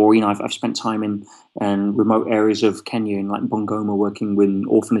 or I've spent time in remote areas of Kenya, in like Bungoma, working with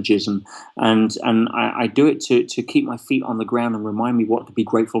orphanages, and I do it to keep my feet on the ground and remind me what to be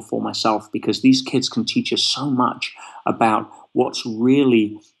grateful for myself, because these kids can teach us so much about what's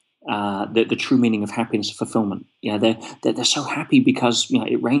really the true meaning of happiness and fulfillment. They're so happy because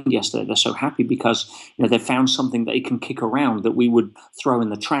it rained yesterday. They're so happy because they found something that they can kick around that we would throw in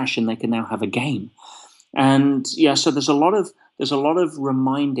the trash, and they can now have a game. And so there's a lot of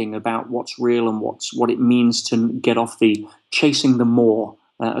reminding about what's real and what it means to get off the chasing the more,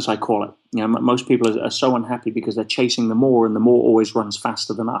 as I call it. Most people are so unhappy because they're chasing the more, and the more always runs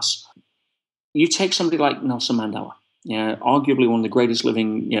faster than us. You take somebody like Nelson Mandela, arguably one of the greatest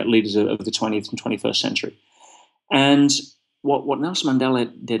living leaders of the 20th and 21st century. And what Nelson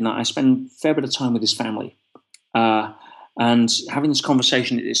Mandela did, and I spend a fair bit of time with his family, and having this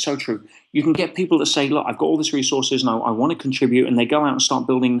conversation is so true. You can get people that say, look, I've got all these resources and I want to contribute, and they go out and start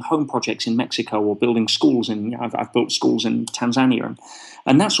building home projects in Mexico or building schools. I've built schools in Tanzania,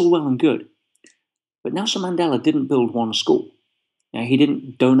 and that's all well and good. But Nelson Mandela didn't build one school. He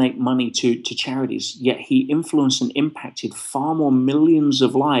didn't donate money to charities, yet he influenced and impacted far more millions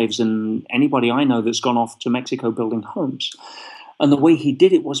of lives than anybody I know that's gone off to Mexico building homes. And the way he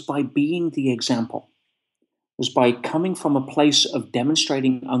did it was by being the example, was by coming from a place of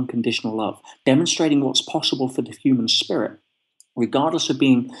demonstrating unconditional love, demonstrating what's possible for the human spirit, regardless of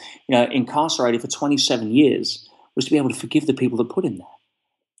being incarcerated for 27 years, was to be able to forgive the people that put him there.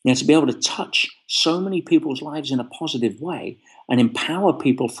 To be able to touch so many people's lives in a positive way and empower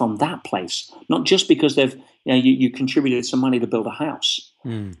people from that place, not just because you contributed some money to build a house,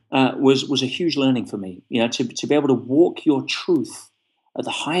 was a huge learning for me. To be able to walk your truth at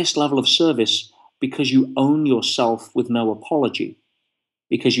the highest level of service because you own yourself with no apology,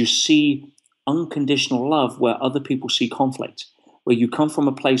 because you see unconditional love where other people see conflict, where you come from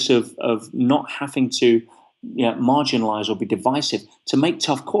a place of not having to marginalize or be divisive, to make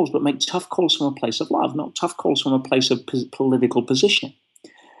tough calls, but make tough calls from a place of love, not tough calls from a place of political positioning.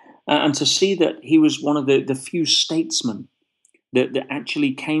 And to see that he was one of the few statesmen that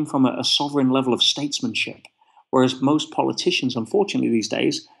actually came from a sovereign level of statesmanship, whereas most politicians, unfortunately, these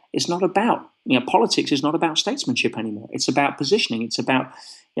days, it's not about, politics is not about statesmanship anymore. It's about positioning. It's about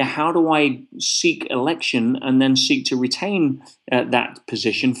how do I seek election and then seek to retain that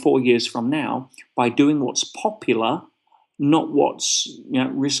position 4 years from now by doing what's popular, not what's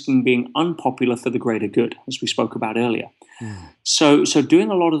risking being unpopular for the greater good, as we spoke about earlier. So doing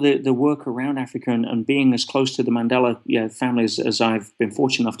a lot of the work around Africa and being as close to the Mandela family as I've been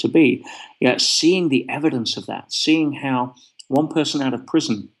fortunate enough to be, seeing the evidence of that, seeing how one person out of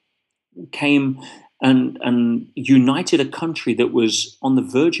prison came and united a country that was on the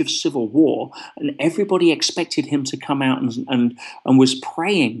verge of civil war, and everybody expected him to come out and was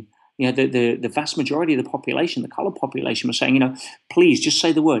praying. The vast majority of the population, the colored population, was saying, please just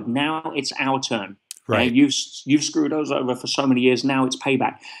say the word. Now it's our turn. Right. You've screwed us over for so many years. Now it's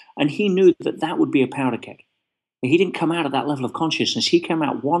payback. And he knew that would be a powder keg. He didn't come out at that level of consciousness. He came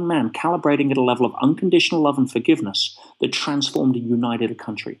out one man, calibrating at a level of unconditional love and forgiveness that transformed and united a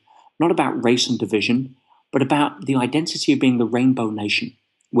country. Not about race and division, but about the identity of being the rainbow nation.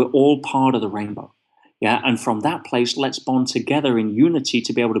 We're all part of the rainbow. And from that place, let's bond together in unity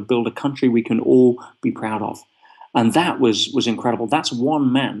to be able to build a country we can all be proud of. And that was incredible. That's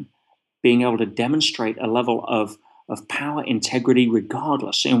one man being able to demonstrate a level of power, integrity,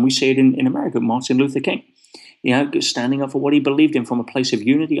 regardless. And we see it in America, Martin Luther King. Standing up for what he believed in from a place of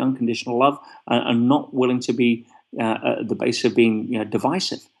unity, unconditional love, and not willing to be at the base of being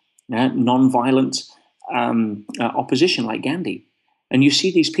divisive. Non-violent opposition like Gandhi. And you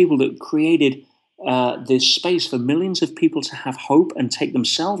see these people that created this space for millions of people to have hope and take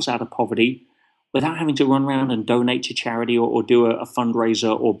themselves out of poverty without having to run around and donate to charity or do a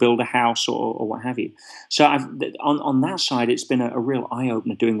fundraiser or build a house or what have you. So on that side, it's been a real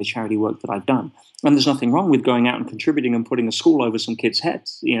eye-opener doing the charity work that I've done. And there's nothing wrong with going out and contributing and putting a school over some kids'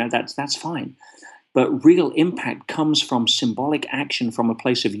 heads. That's fine. But real impact comes from symbolic action, from a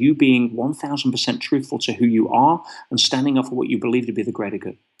place of you being 1,000% truthful to who you are and standing up for what you believe to be the greater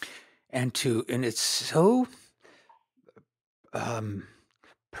good. And it's so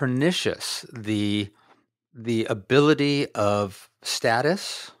pernicious, the ability of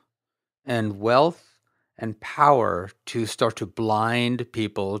status and wealth and power to start to blind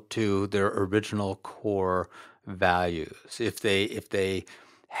people to their original core values. If they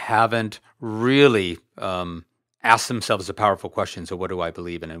haven't really asked themselves the powerful questions of what do I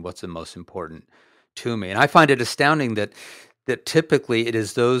believe in and what's the most important to me. And I find it astounding that typically it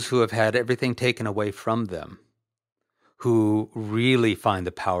is those who have had everything taken away from them who really find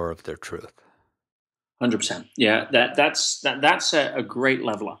the power of their truth. 100%. Yeah, that's a great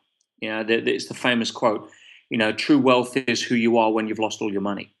leveler. It's the famous quote, true wealth is who you are when you've lost all your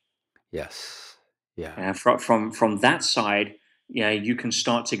money. Yes. Yeah. And from that side, you can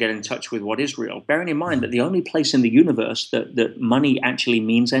start to get in touch with what is real. Bearing in mind that the only place in the universe that money actually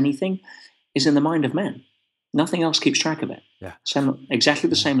means anything is in the mind of man. Nothing else keeps track of it. Yeah. Exactly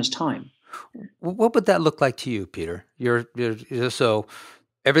the same as time. What would that look like to you, Peter? So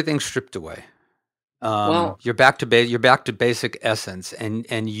everything's stripped away. Well, You're back to basic essence,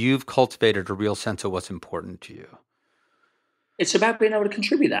 and you've cultivated a real sense of what's important to you. it's about being able to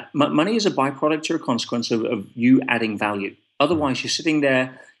contribute that. Money is a byproduct or a consequence of you adding value. Otherwise, you're sitting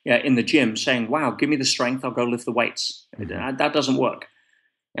there in the gym saying, wow, give me the strength, I'll go lift the weights. That doesn't work.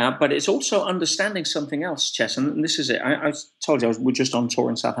 But it's also understanding something else, Chess, and this is it. I told you we're just on tour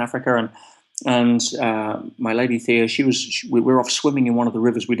in South Africa, and my lady Thea, we were off swimming in one of the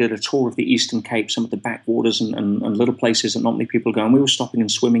rivers. We did a tour of the Eastern Cape, some of the backwaters and little places that not many people go. And we were stopping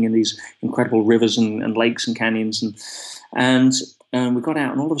and swimming in these incredible rivers and lakes and canyons, and we got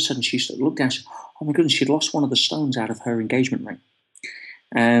out, and all of a sudden she looked down. She said, "Oh my goodness, she'd lost one of the stones out of her engagement ring."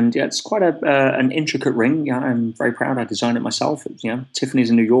 And it's quite an intricate ring. I'm very proud. I designed it myself. Tiffany's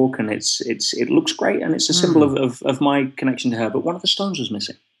in New York, and it looks great, and it's a symbol of my connection to her. But one of the stones was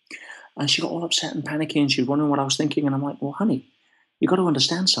missing, and she got all upset and panicky, and she was wondering what I was thinking. And I'm like, "Well, honey, you got to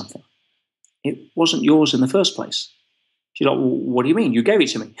understand something. It wasn't yours in the first place." She's like, "Well, what do you mean? You gave it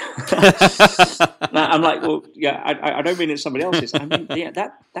to me." I'm like, "Well, yeah, I don't mean it's somebody else's. I mean,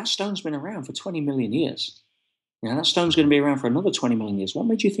 that stone's been around for 20 million years. That stone's going to be around for another 20 million years. What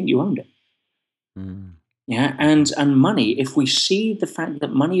made you think you owned it?" Yeah, and money, if we see the fact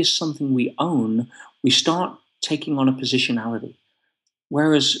that money is something we own, we start taking on a positionality.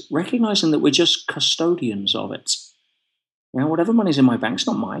 Whereas recognizing that we're just custodians of it. Whatever money's in my bank's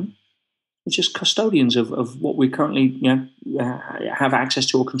not mine. We're just custodians of what we currently have access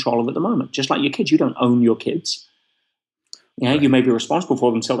to or control of at the moment. Just like your kids, you don't own your kids. You may be responsible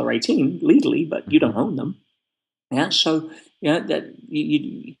for them until they're 18 legally, but you don't own them. So that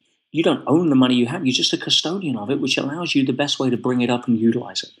you don't own the money you have. You're just a custodian of it, which allows you the best way to bring it up and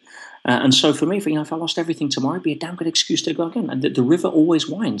utilize it. And so for me, if I lost everything tomorrow, it'd be a damn good excuse to go again. And the river always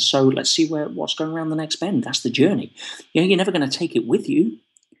winds, so let's see what's going around the next bend. That's the journey. You're never going to take it with you.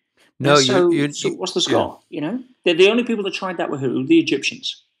 No, so what's the score? Yeah. The only people that tried that were who? The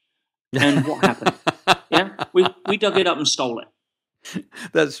Egyptians. And what happened? We dug it up and stole it.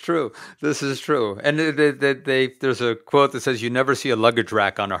 That's true. This is true. And there's a quote that says, "You never see a luggage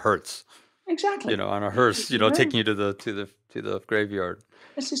rack on a hearse." Exactly. On a hearse, taking you to the graveyard.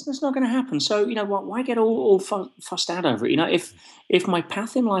 It's not going to happen. So why get all fussed out over it? If my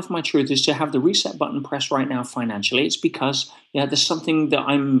path in life, my truth is to have the reset button pressed right now financially, it's because there's something that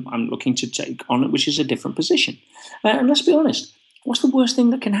I'm looking to take on it, which is a different position. And let's be honest, what's the worst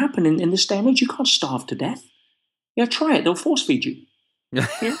thing that can happen in this day and age? You can't starve to death. Try it. They'll force feed you.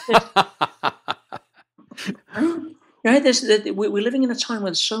 We're living in a time where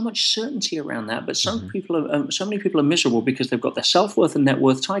there's so much certainty around that, but so many people are miserable because they've got their self-worth and net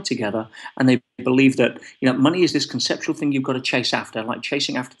worth tied together, and they believe that money is this conceptual thing you've got to chase after, like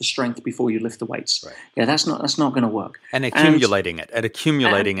chasing after the strength before you lift the weights. Right. That's not going to work. And accumulating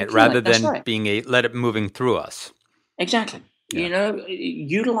it rather than being let it moving through us. Exactly.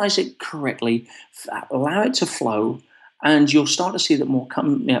 Utilize it correctly, allow it to flow, and you'll start to see that more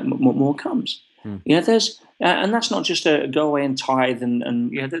comes. And that's not just a go away and tithe, and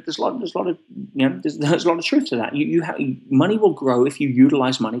there's a lot of truth to that. Money will grow if you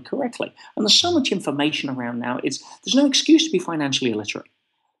utilize money correctly, and there's so much information around now. There's no excuse to be financially illiterate.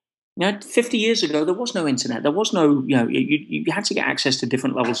 50 years ago, there was no internet. There was no, you had to get access to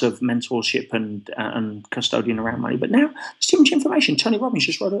different levels of mentorship and custodian around money. But now there's too much information. Tony Robbins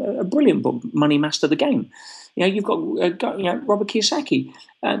just wrote a brilliant book, Money Master the Game. You've got Robert Kiyosaki.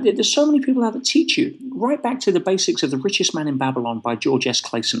 There's so many people out that teach you. Right back to The Basics of the Richest Man in Babylon by George S.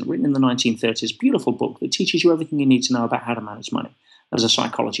 Clason, written in the 1930s. Beautiful book that teaches you everything you need to know about how to manage money as a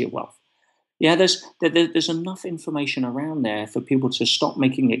psychology of wealth. There's enough information around there for people to stop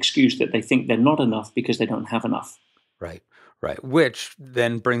making the excuse that they think they're not enough because they don't have enough. Right. Which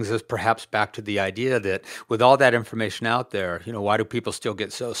then brings us perhaps back to the idea that with all that information out there, why do people still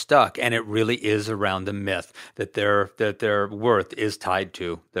get so stuck? And it really is around the myth that their worth is tied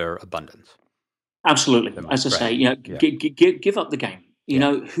to their abundance. Absolutely. As I say, give up the game.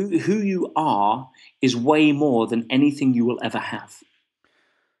 Who you are is way more than anything you will ever have.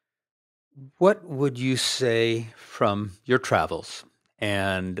 What would you say from your travels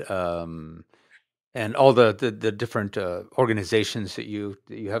and all the different organizations that you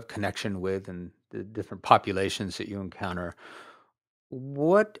have connection with and the different populations that you encounter?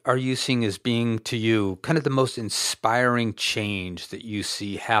 What are you seeing as being to you kind of the most inspiring change that you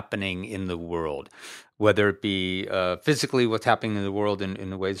see happening in the world, whether it be physically what's happening in the world in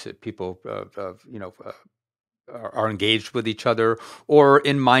the ways that people, are engaged with each other, or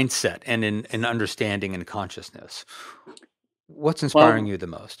in mindset and in understanding and consciousness? What's inspiring Well, you the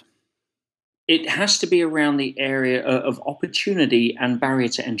most? it has to be around the area of opportunity and barrier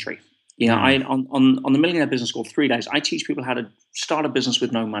to entry. Mm. On the Millionaire Business School, 3 days, I teach people how to start a business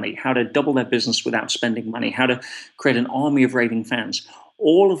with no money, how to double their business without spending money, how to create an army of raving fans,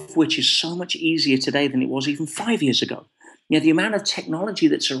 all of which is so much easier today than it was even 5 years ago. The amount of technology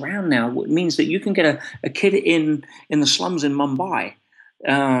that's around now means that you can get a kid in the slums in Mumbai,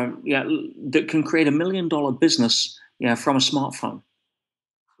 that can create $1 million business, from a smartphone,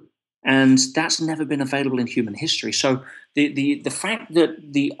 and that's never been available in human history. So the fact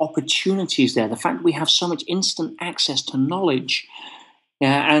that the opportunity is there, the fact that we have so much instant access to knowledge,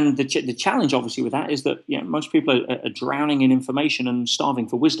 and the challenge obviously with that is that most people are drowning in information and starving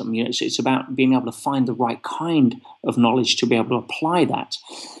for wisdom. It's about being able to find the right kind of knowledge to be able to apply that.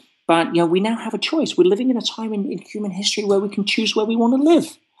 But we now have a choice. We're living in a time in human history where we can choose where we want to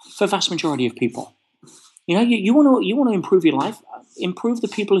live. For the vast majority of people, you want to improve your life, improve the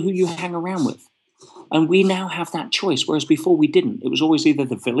people who you hang around with. And we now have that choice, whereas before we didn't. It was always either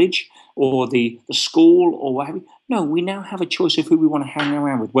the village or the school or what have you. No, we now have a choice of who we want to hang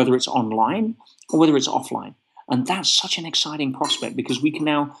around with, whether it's online or whether it's offline. And that's such an exciting prospect, because we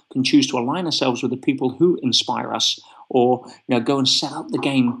can choose to align ourselves with the people who inspire us, or go and set up the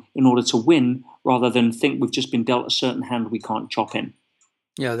game in order to win, rather than think we've just been dealt a certain hand we can't chop in.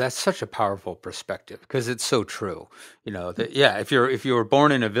 Yeah, that's such a powerful perspective because it's so true. That yeah, if you were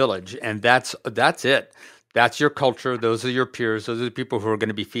born in a village and that's it. That's your culture. Those are your peers. Those are the people who are going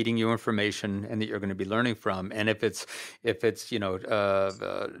to be feeding you information and that you're going to be learning from. And if it's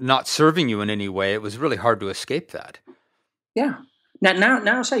not serving you in any way, it was really hard to escape that. Yeah.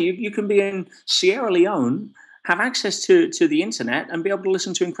 Now, say you can be in Sierra Leone, have access to the internet, and be able to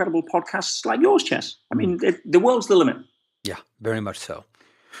listen to incredible podcasts like yours, Chess. I mean, the world's the limit. Yeah, very much so.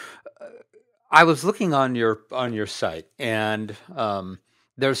 I was looking on your site, and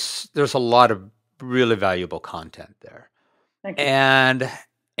there's a lot of really valuable content there, Thank you.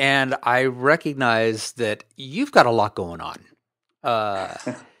 and I recognize that you've got a lot going on.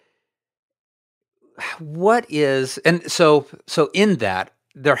 What is and so in that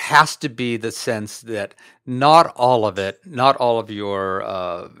there has to be the sense that not all of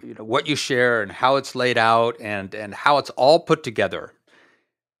your what you share and how it's laid out and how it's all put together.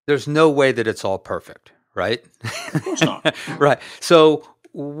 There's no way that it's all perfect, right? Of course not. Right. So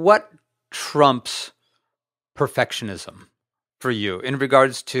what trumps perfectionism for you in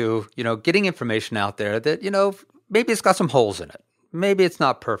regards to, getting information out there that, maybe it's got some holes in it. Maybe it's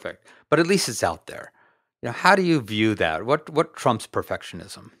not perfect, but at least it's out there. How do you view that? What trumps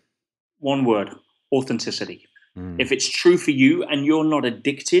perfectionism? One word: authenticity. Mm. If it's true for you and you're not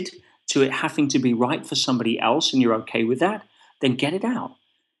addicted to it having to be right for somebody else and you're okay with that, then get it out.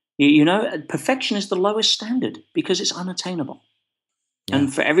 Perfection is the lowest standard because it's unattainable. Yeah.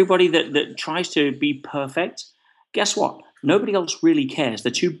 And for everybody that tries to be perfect, guess what? Nobody else really cares.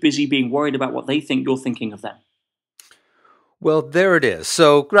 They're too busy being worried about what they think you're thinking of them. Well, there it is.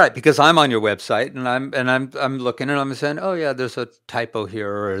 So, right, because I'm on your website and I'm looking and I'm saying, oh yeah, there's a typo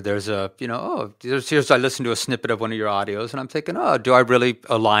here, or there's a, here's I listened to a snippet of one of your audios and I'm thinking, oh, do I really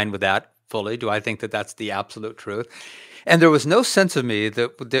align with that fully? Do I think that that's the absolute truth? And there was no sense of me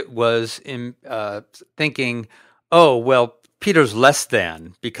that was in thinking, oh, well, Peter's less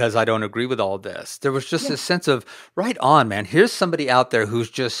than because I don't agree with all this. There was just a sense of, right on, man. Here's somebody out there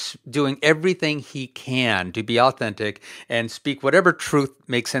who's just doing everything he can to be authentic and speak whatever truth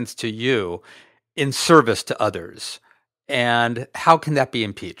makes sense to you in service to others. And how can that be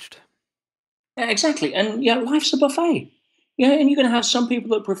impeached? Yeah, exactly. And life's a buffet. And you're going to have some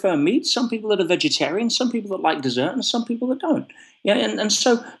people that prefer meat, some people that are vegetarian, some people that like dessert, and some people that don't. And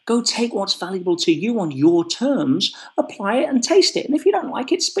so go take what's valuable to you on your terms, apply it, and taste it. And if you don't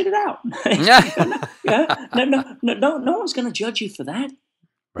like it, spit it out. No one's going to judge you for that.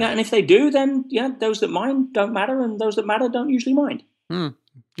 Right. And if they do, then those that mind don't matter, and those that matter don't usually mind.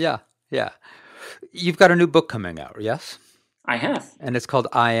 Yeah. You've got a new book coming out, yes? I have. And it's called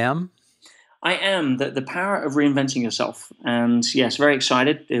I Am? I Am, the power of reinventing yourself. And yes, very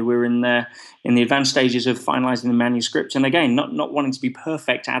excited. We're in the advanced stages of finalizing the manuscript. And again, not wanting to be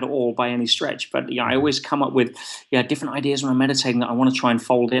perfect at all by any stretch, but I always come up with different ideas when I'm meditating that I want to try and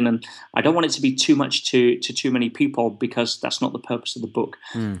fold in. And I don't want it to be too much to too many people, because that's not the purpose of the book.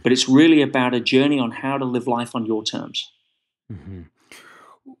 But it's really about a journey on how to live life on your terms. Mm-hmm.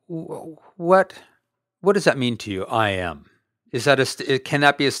 What does that mean to you? I am. Is that can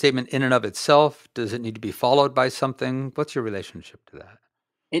that be a statement in and of itself? Does it need to be followed by something? What's your relationship to that?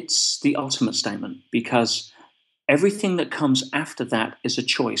 It's the ultimate statement because everything that comes after that is a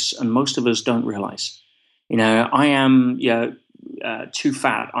choice, and most of us don't realize. I am too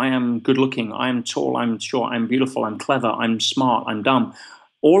fat. I am good looking. I am tall. I'm short. I'm beautiful. I'm clever. I'm smart. I'm dumb.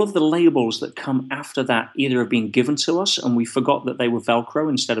 All of the labels that come after that either have been given to us, and we forgot that they were Velcro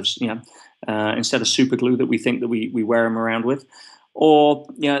instead of super glue that we think that we wear them around with, or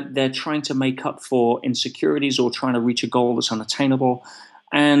they're trying to make up for insecurities or trying to reach a goal that's unattainable.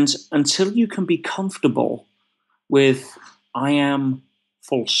 And until you can be comfortable with "I am"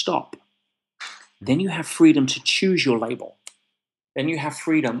 full stop, then you have freedom to choose your label. Then you have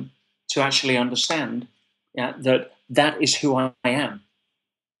freedom to actually understand that is who I am.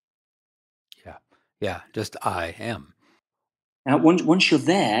 Yeah. Yeah. Just I am. Now, once you're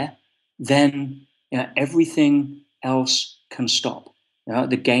there, then everything else can stop.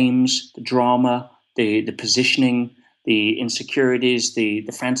 The games, the drama, the positioning, the insecurities, the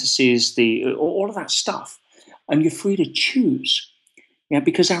fantasies, all of that stuff, and you're free to choose.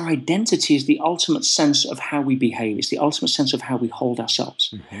 Because our identity is the ultimate sense of how we behave. It's the ultimate sense of how we hold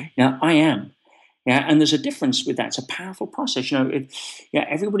ourselves. Mm-hmm. I am. And there's a difference with that. It's a powerful process.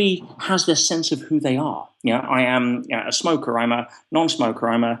 Everybody has their sense of who they are. I am a smoker. I'm a non-smoker.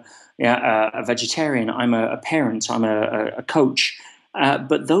 I'm a vegetarian. I'm a parent. I'm a coach.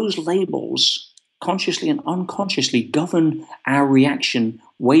 But those labels, consciously and unconsciously, govern our reaction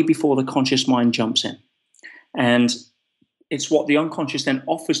way before the conscious mind jumps in. And it's what the unconscious then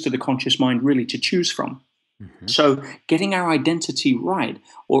offers to the conscious mind really to choose from. Mm-hmm. So getting our identity right,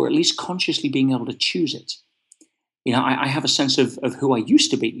 or at least consciously being able to choose it. I have a sense of who I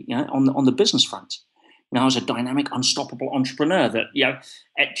used to be on the business front. I was a dynamic, unstoppable entrepreneur that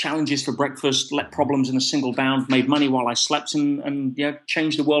ate challenges for breakfast, let problems in a single bound, made money while I slept, and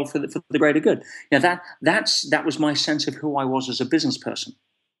changed the world for the greater good. That was my sense of who I was as a business person.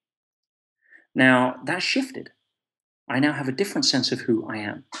 Now that shifted. I now have a different sense of who I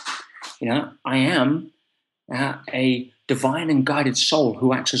am. I am a divine and guided soul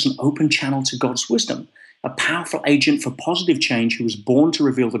who acts as an open channel to God's wisdom, a powerful agent for positive change who was born to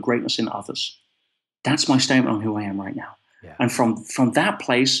reveal the greatness in others. That's my statement on who I am right now. Yeah. And from that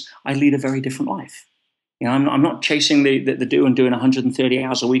place, I lead a very different life. I'm not chasing the do and doing 130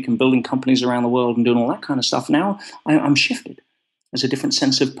 hours a week and building companies around the world and doing all that kind of stuff. Now I'm shifted. There's a different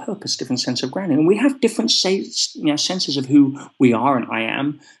sense of purpose, different sense of grounding. And we have different senses of who we are and I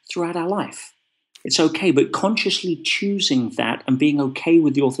am throughout our life. It's okay, but consciously choosing that and being okay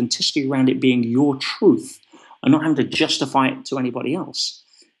with the authenticity around it being your truth and not having to justify it to anybody else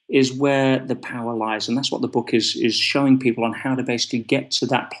is where the power lies. And that's what the book is showing people on how to basically get to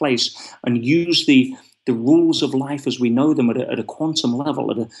that place and use the rules of life as we know them at a quantum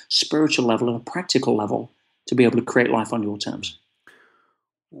level, at a spiritual level, at a practical level, to be able to create life on your terms.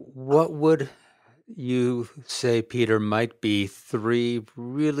 What would you say, Peter, might be 3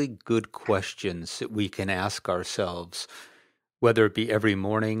 really good questions that we can ask ourselves, whether it be every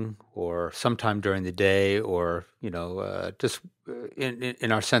morning or sometime during the day, or just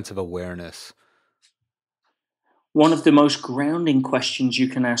in our sense of awareness? One of the most grounding questions you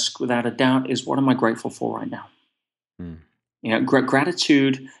can ask without a doubt is, what am I grateful for right now?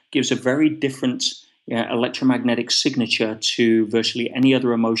 Gratitude gives a very different electromagnetic signature to virtually any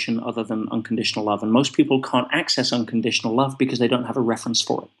other emotion other than unconditional love. And most people can't access unconditional love because they don't have a reference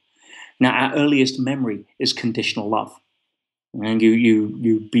for it. Now, our earliest memory is conditional love. And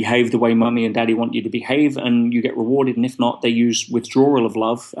you behave the way mommy and daddy want you to behave, and you get rewarded. And if not, they use withdrawal of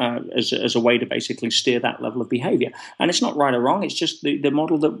love as a way to basically steer that level of behavior. And it's not right or wrong. It's just the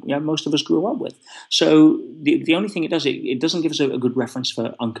model that most of us grew up with. So the only thing it does, it doesn't give us a good reference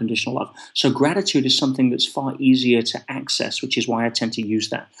for unconditional love. So gratitude is something that's far easier to access, which is why I tend to use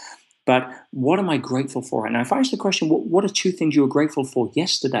that. But what am I grateful for right now? If I ask the question, what are 2 things you were grateful for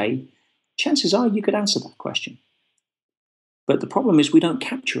yesterday? Chances are you could answer that question. But the problem is we don't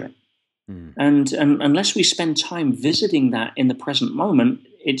capture it. And unless we spend time visiting that in the present moment,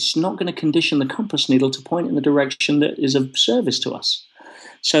 it's not going to condition the compass needle to point in the direction that is of service to us.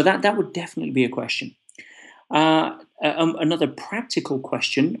 So that would definitely be a question. Another practical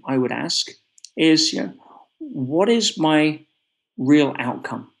question I would ask is, what is my real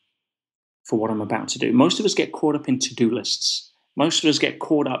outcome for what I'm about to do? Most of us get caught up in to-do lists. Most of us get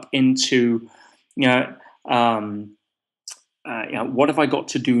caught up into, what have I got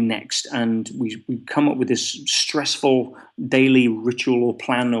to do next? And we come up with this stressful daily ritual or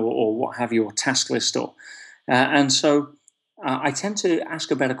plan or what have you, or task list. And so I tend to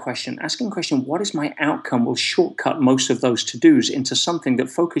ask a better question. Asking a question, what is my outcome, will shortcut most of those to-dos into something that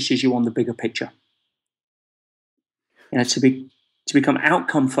focuses you on the bigger picture. To become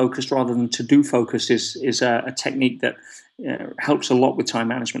outcome focused rather than to-do focused is a technique that helps a lot with time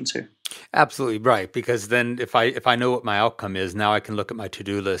management too. Absolutely right, because then if I know what my outcome is, now I can look at my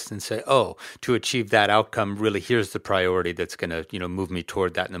to-do list and say, oh, to achieve that outcome, really here's the priority that's going to move me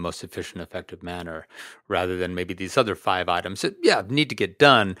toward that in the most efficient, effective manner, rather than maybe these other 5 items that need to get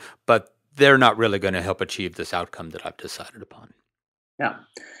done, but they're not really going to help achieve this outcome that I've decided upon. Yeah,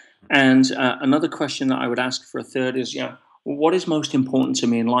 and another question that I would ask for a third is, what is most important to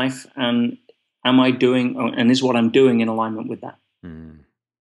me in life, and am I doing, and is what I'm doing in alignment with that?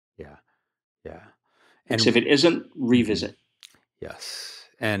 Yeah. Because if it isn't, revisit. Yes.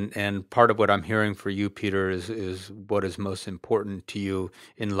 And part of what I'm hearing for you, Peter, is what is most important to you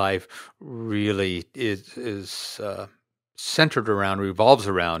in life really is centered around, revolves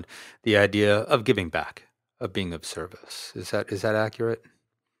around the idea of giving back, of being of service. Is that accurate?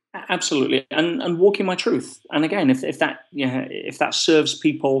 Absolutely, and walking my truth. And again, if that serves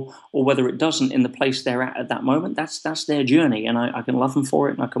people, or whether it doesn't, in the place they're at that moment, that's their journey, and I can love them for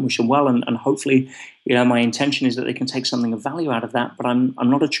it, and I can wish them well, and hopefully, my intention is that they can take something of value out of that. But I'm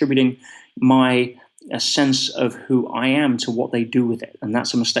not attributing my sense of who I am to what they do with it, and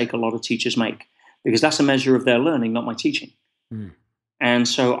that's a mistake a lot of teachers make, because that's a measure of their learning, not my teaching. And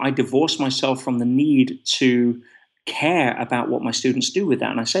so I divorce myself from the need to care about what my students do with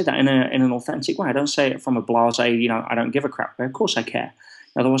that. And I say that in an authentic way. I don't say it from a blasé, I don't give a crap. Of course I care.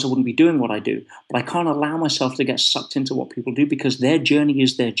 Otherwise I wouldn't be doing what I do. But I can't allow myself to get sucked into what people do, because their journey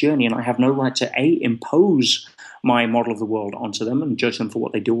is their journey, and I have no right to impose my model of the world onto them and judge them for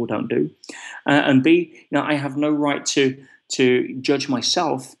what they do or don't do. And B, I have no right to judge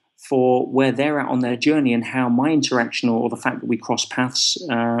myself for where they're at on their journey, and how my interaction, or the fact that we cross paths,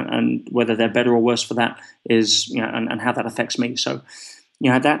 and whether they're better or worse for that is, and how that affects me. So,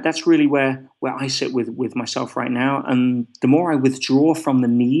 that's really where I sit with myself right now. And the more I withdraw from the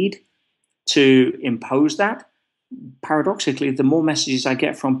need to impose that, paradoxically, the more messages I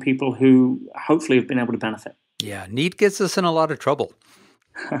get from people who hopefully have been able to benefit. Yeah, need gets us in a lot of trouble.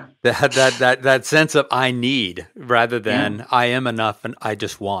 that sense of I need, rather than I am enough and I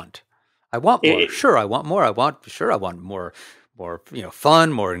just want. I want more. Sure, I want more. I want more,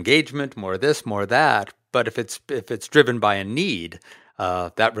 fun, more engagement, more this, more that. But if it's driven by a need,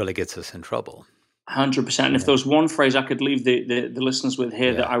 that really gets us in trouble. 100%. And if there was one phrase I could leave the listeners with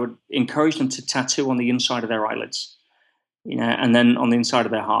here, that I would encourage them to tattoo on the inside of their eyelids, and then on the inside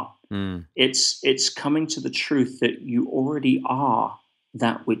of their heart. It's coming to the truth that you already are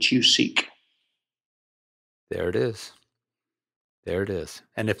that which you seek. There it is.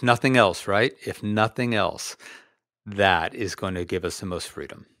 And if nothing else, right? If nothing else, that is going to give us the most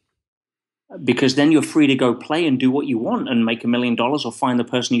freedom. Because then you're free to go play and do what you want and make $1 million, or find the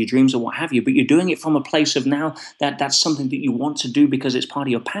person of your dreams, or what have you. But you're doing it from a place of now that's something that you want to do because it's part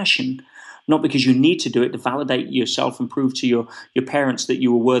of your passion, not because you need to do it to validate yourself and prove to your parents that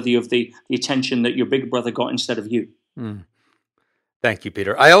you were worthy of the attention that your big brother got instead of you. Thank you,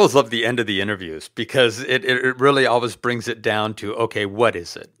 Peter. I always love the end of the interviews, because it really always brings it down to, okay, what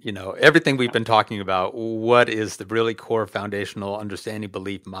is it? Everything we've been talking about, what is the really core foundational understanding,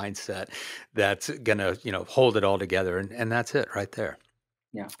 belief, mindset that's going to, hold it all together? And that's it right there.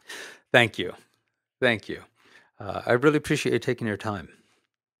 Yeah. Thank you. I really appreciate you taking your time.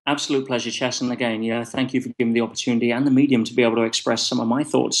 Absolute pleasure, Chess. And again, thank you for giving me the opportunity and the medium to be able to express some of my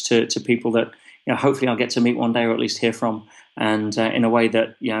thoughts to people that, hopefully I'll get to meet one day, or at least hear from, and in a way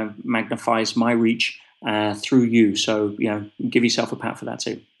that magnifies my reach through you. So give yourself a pat for that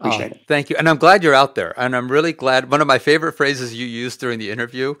too. Appreciate it. Thank you, and I'm glad you're out there. And I'm really glad. One of my favorite phrases you used during the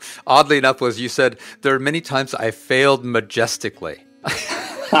interview, oddly enough, was you said, "There are many times I failed majestically."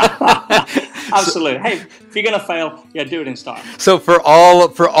 Absolutely. Hey, if you're going to fail, do it in style. So for all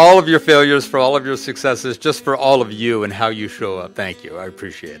of your failures, for all of your successes, just for all of you and how you show up, thank you. I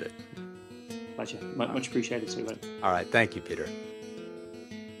appreciate it. Pleasure. Much appreciated too. All right. Thank you, Peter.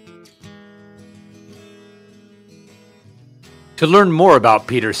 To learn more about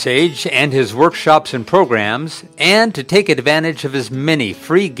Peter Sage and his workshops and programs, and to take advantage of his many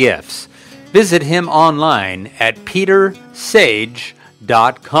free gifts, visit him online at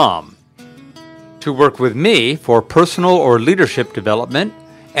petersage.com. To work with me for personal or leadership development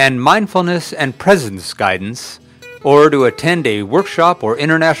and mindfulness and presence guidance, or to attend a workshop or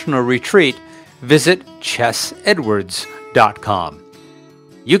international retreat, visit chessedwards.com.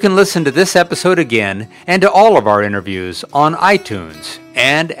 You can listen to this episode again and to all of our interviews on iTunes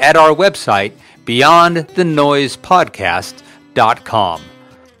and at our website, beyondthenoisepodcast.com. www.chessedwards.com.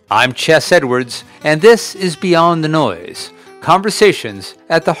 I'm Chess Edwards, and this is Beyond the Noise, conversations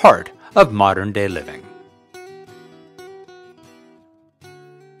at the heart of modern-day living.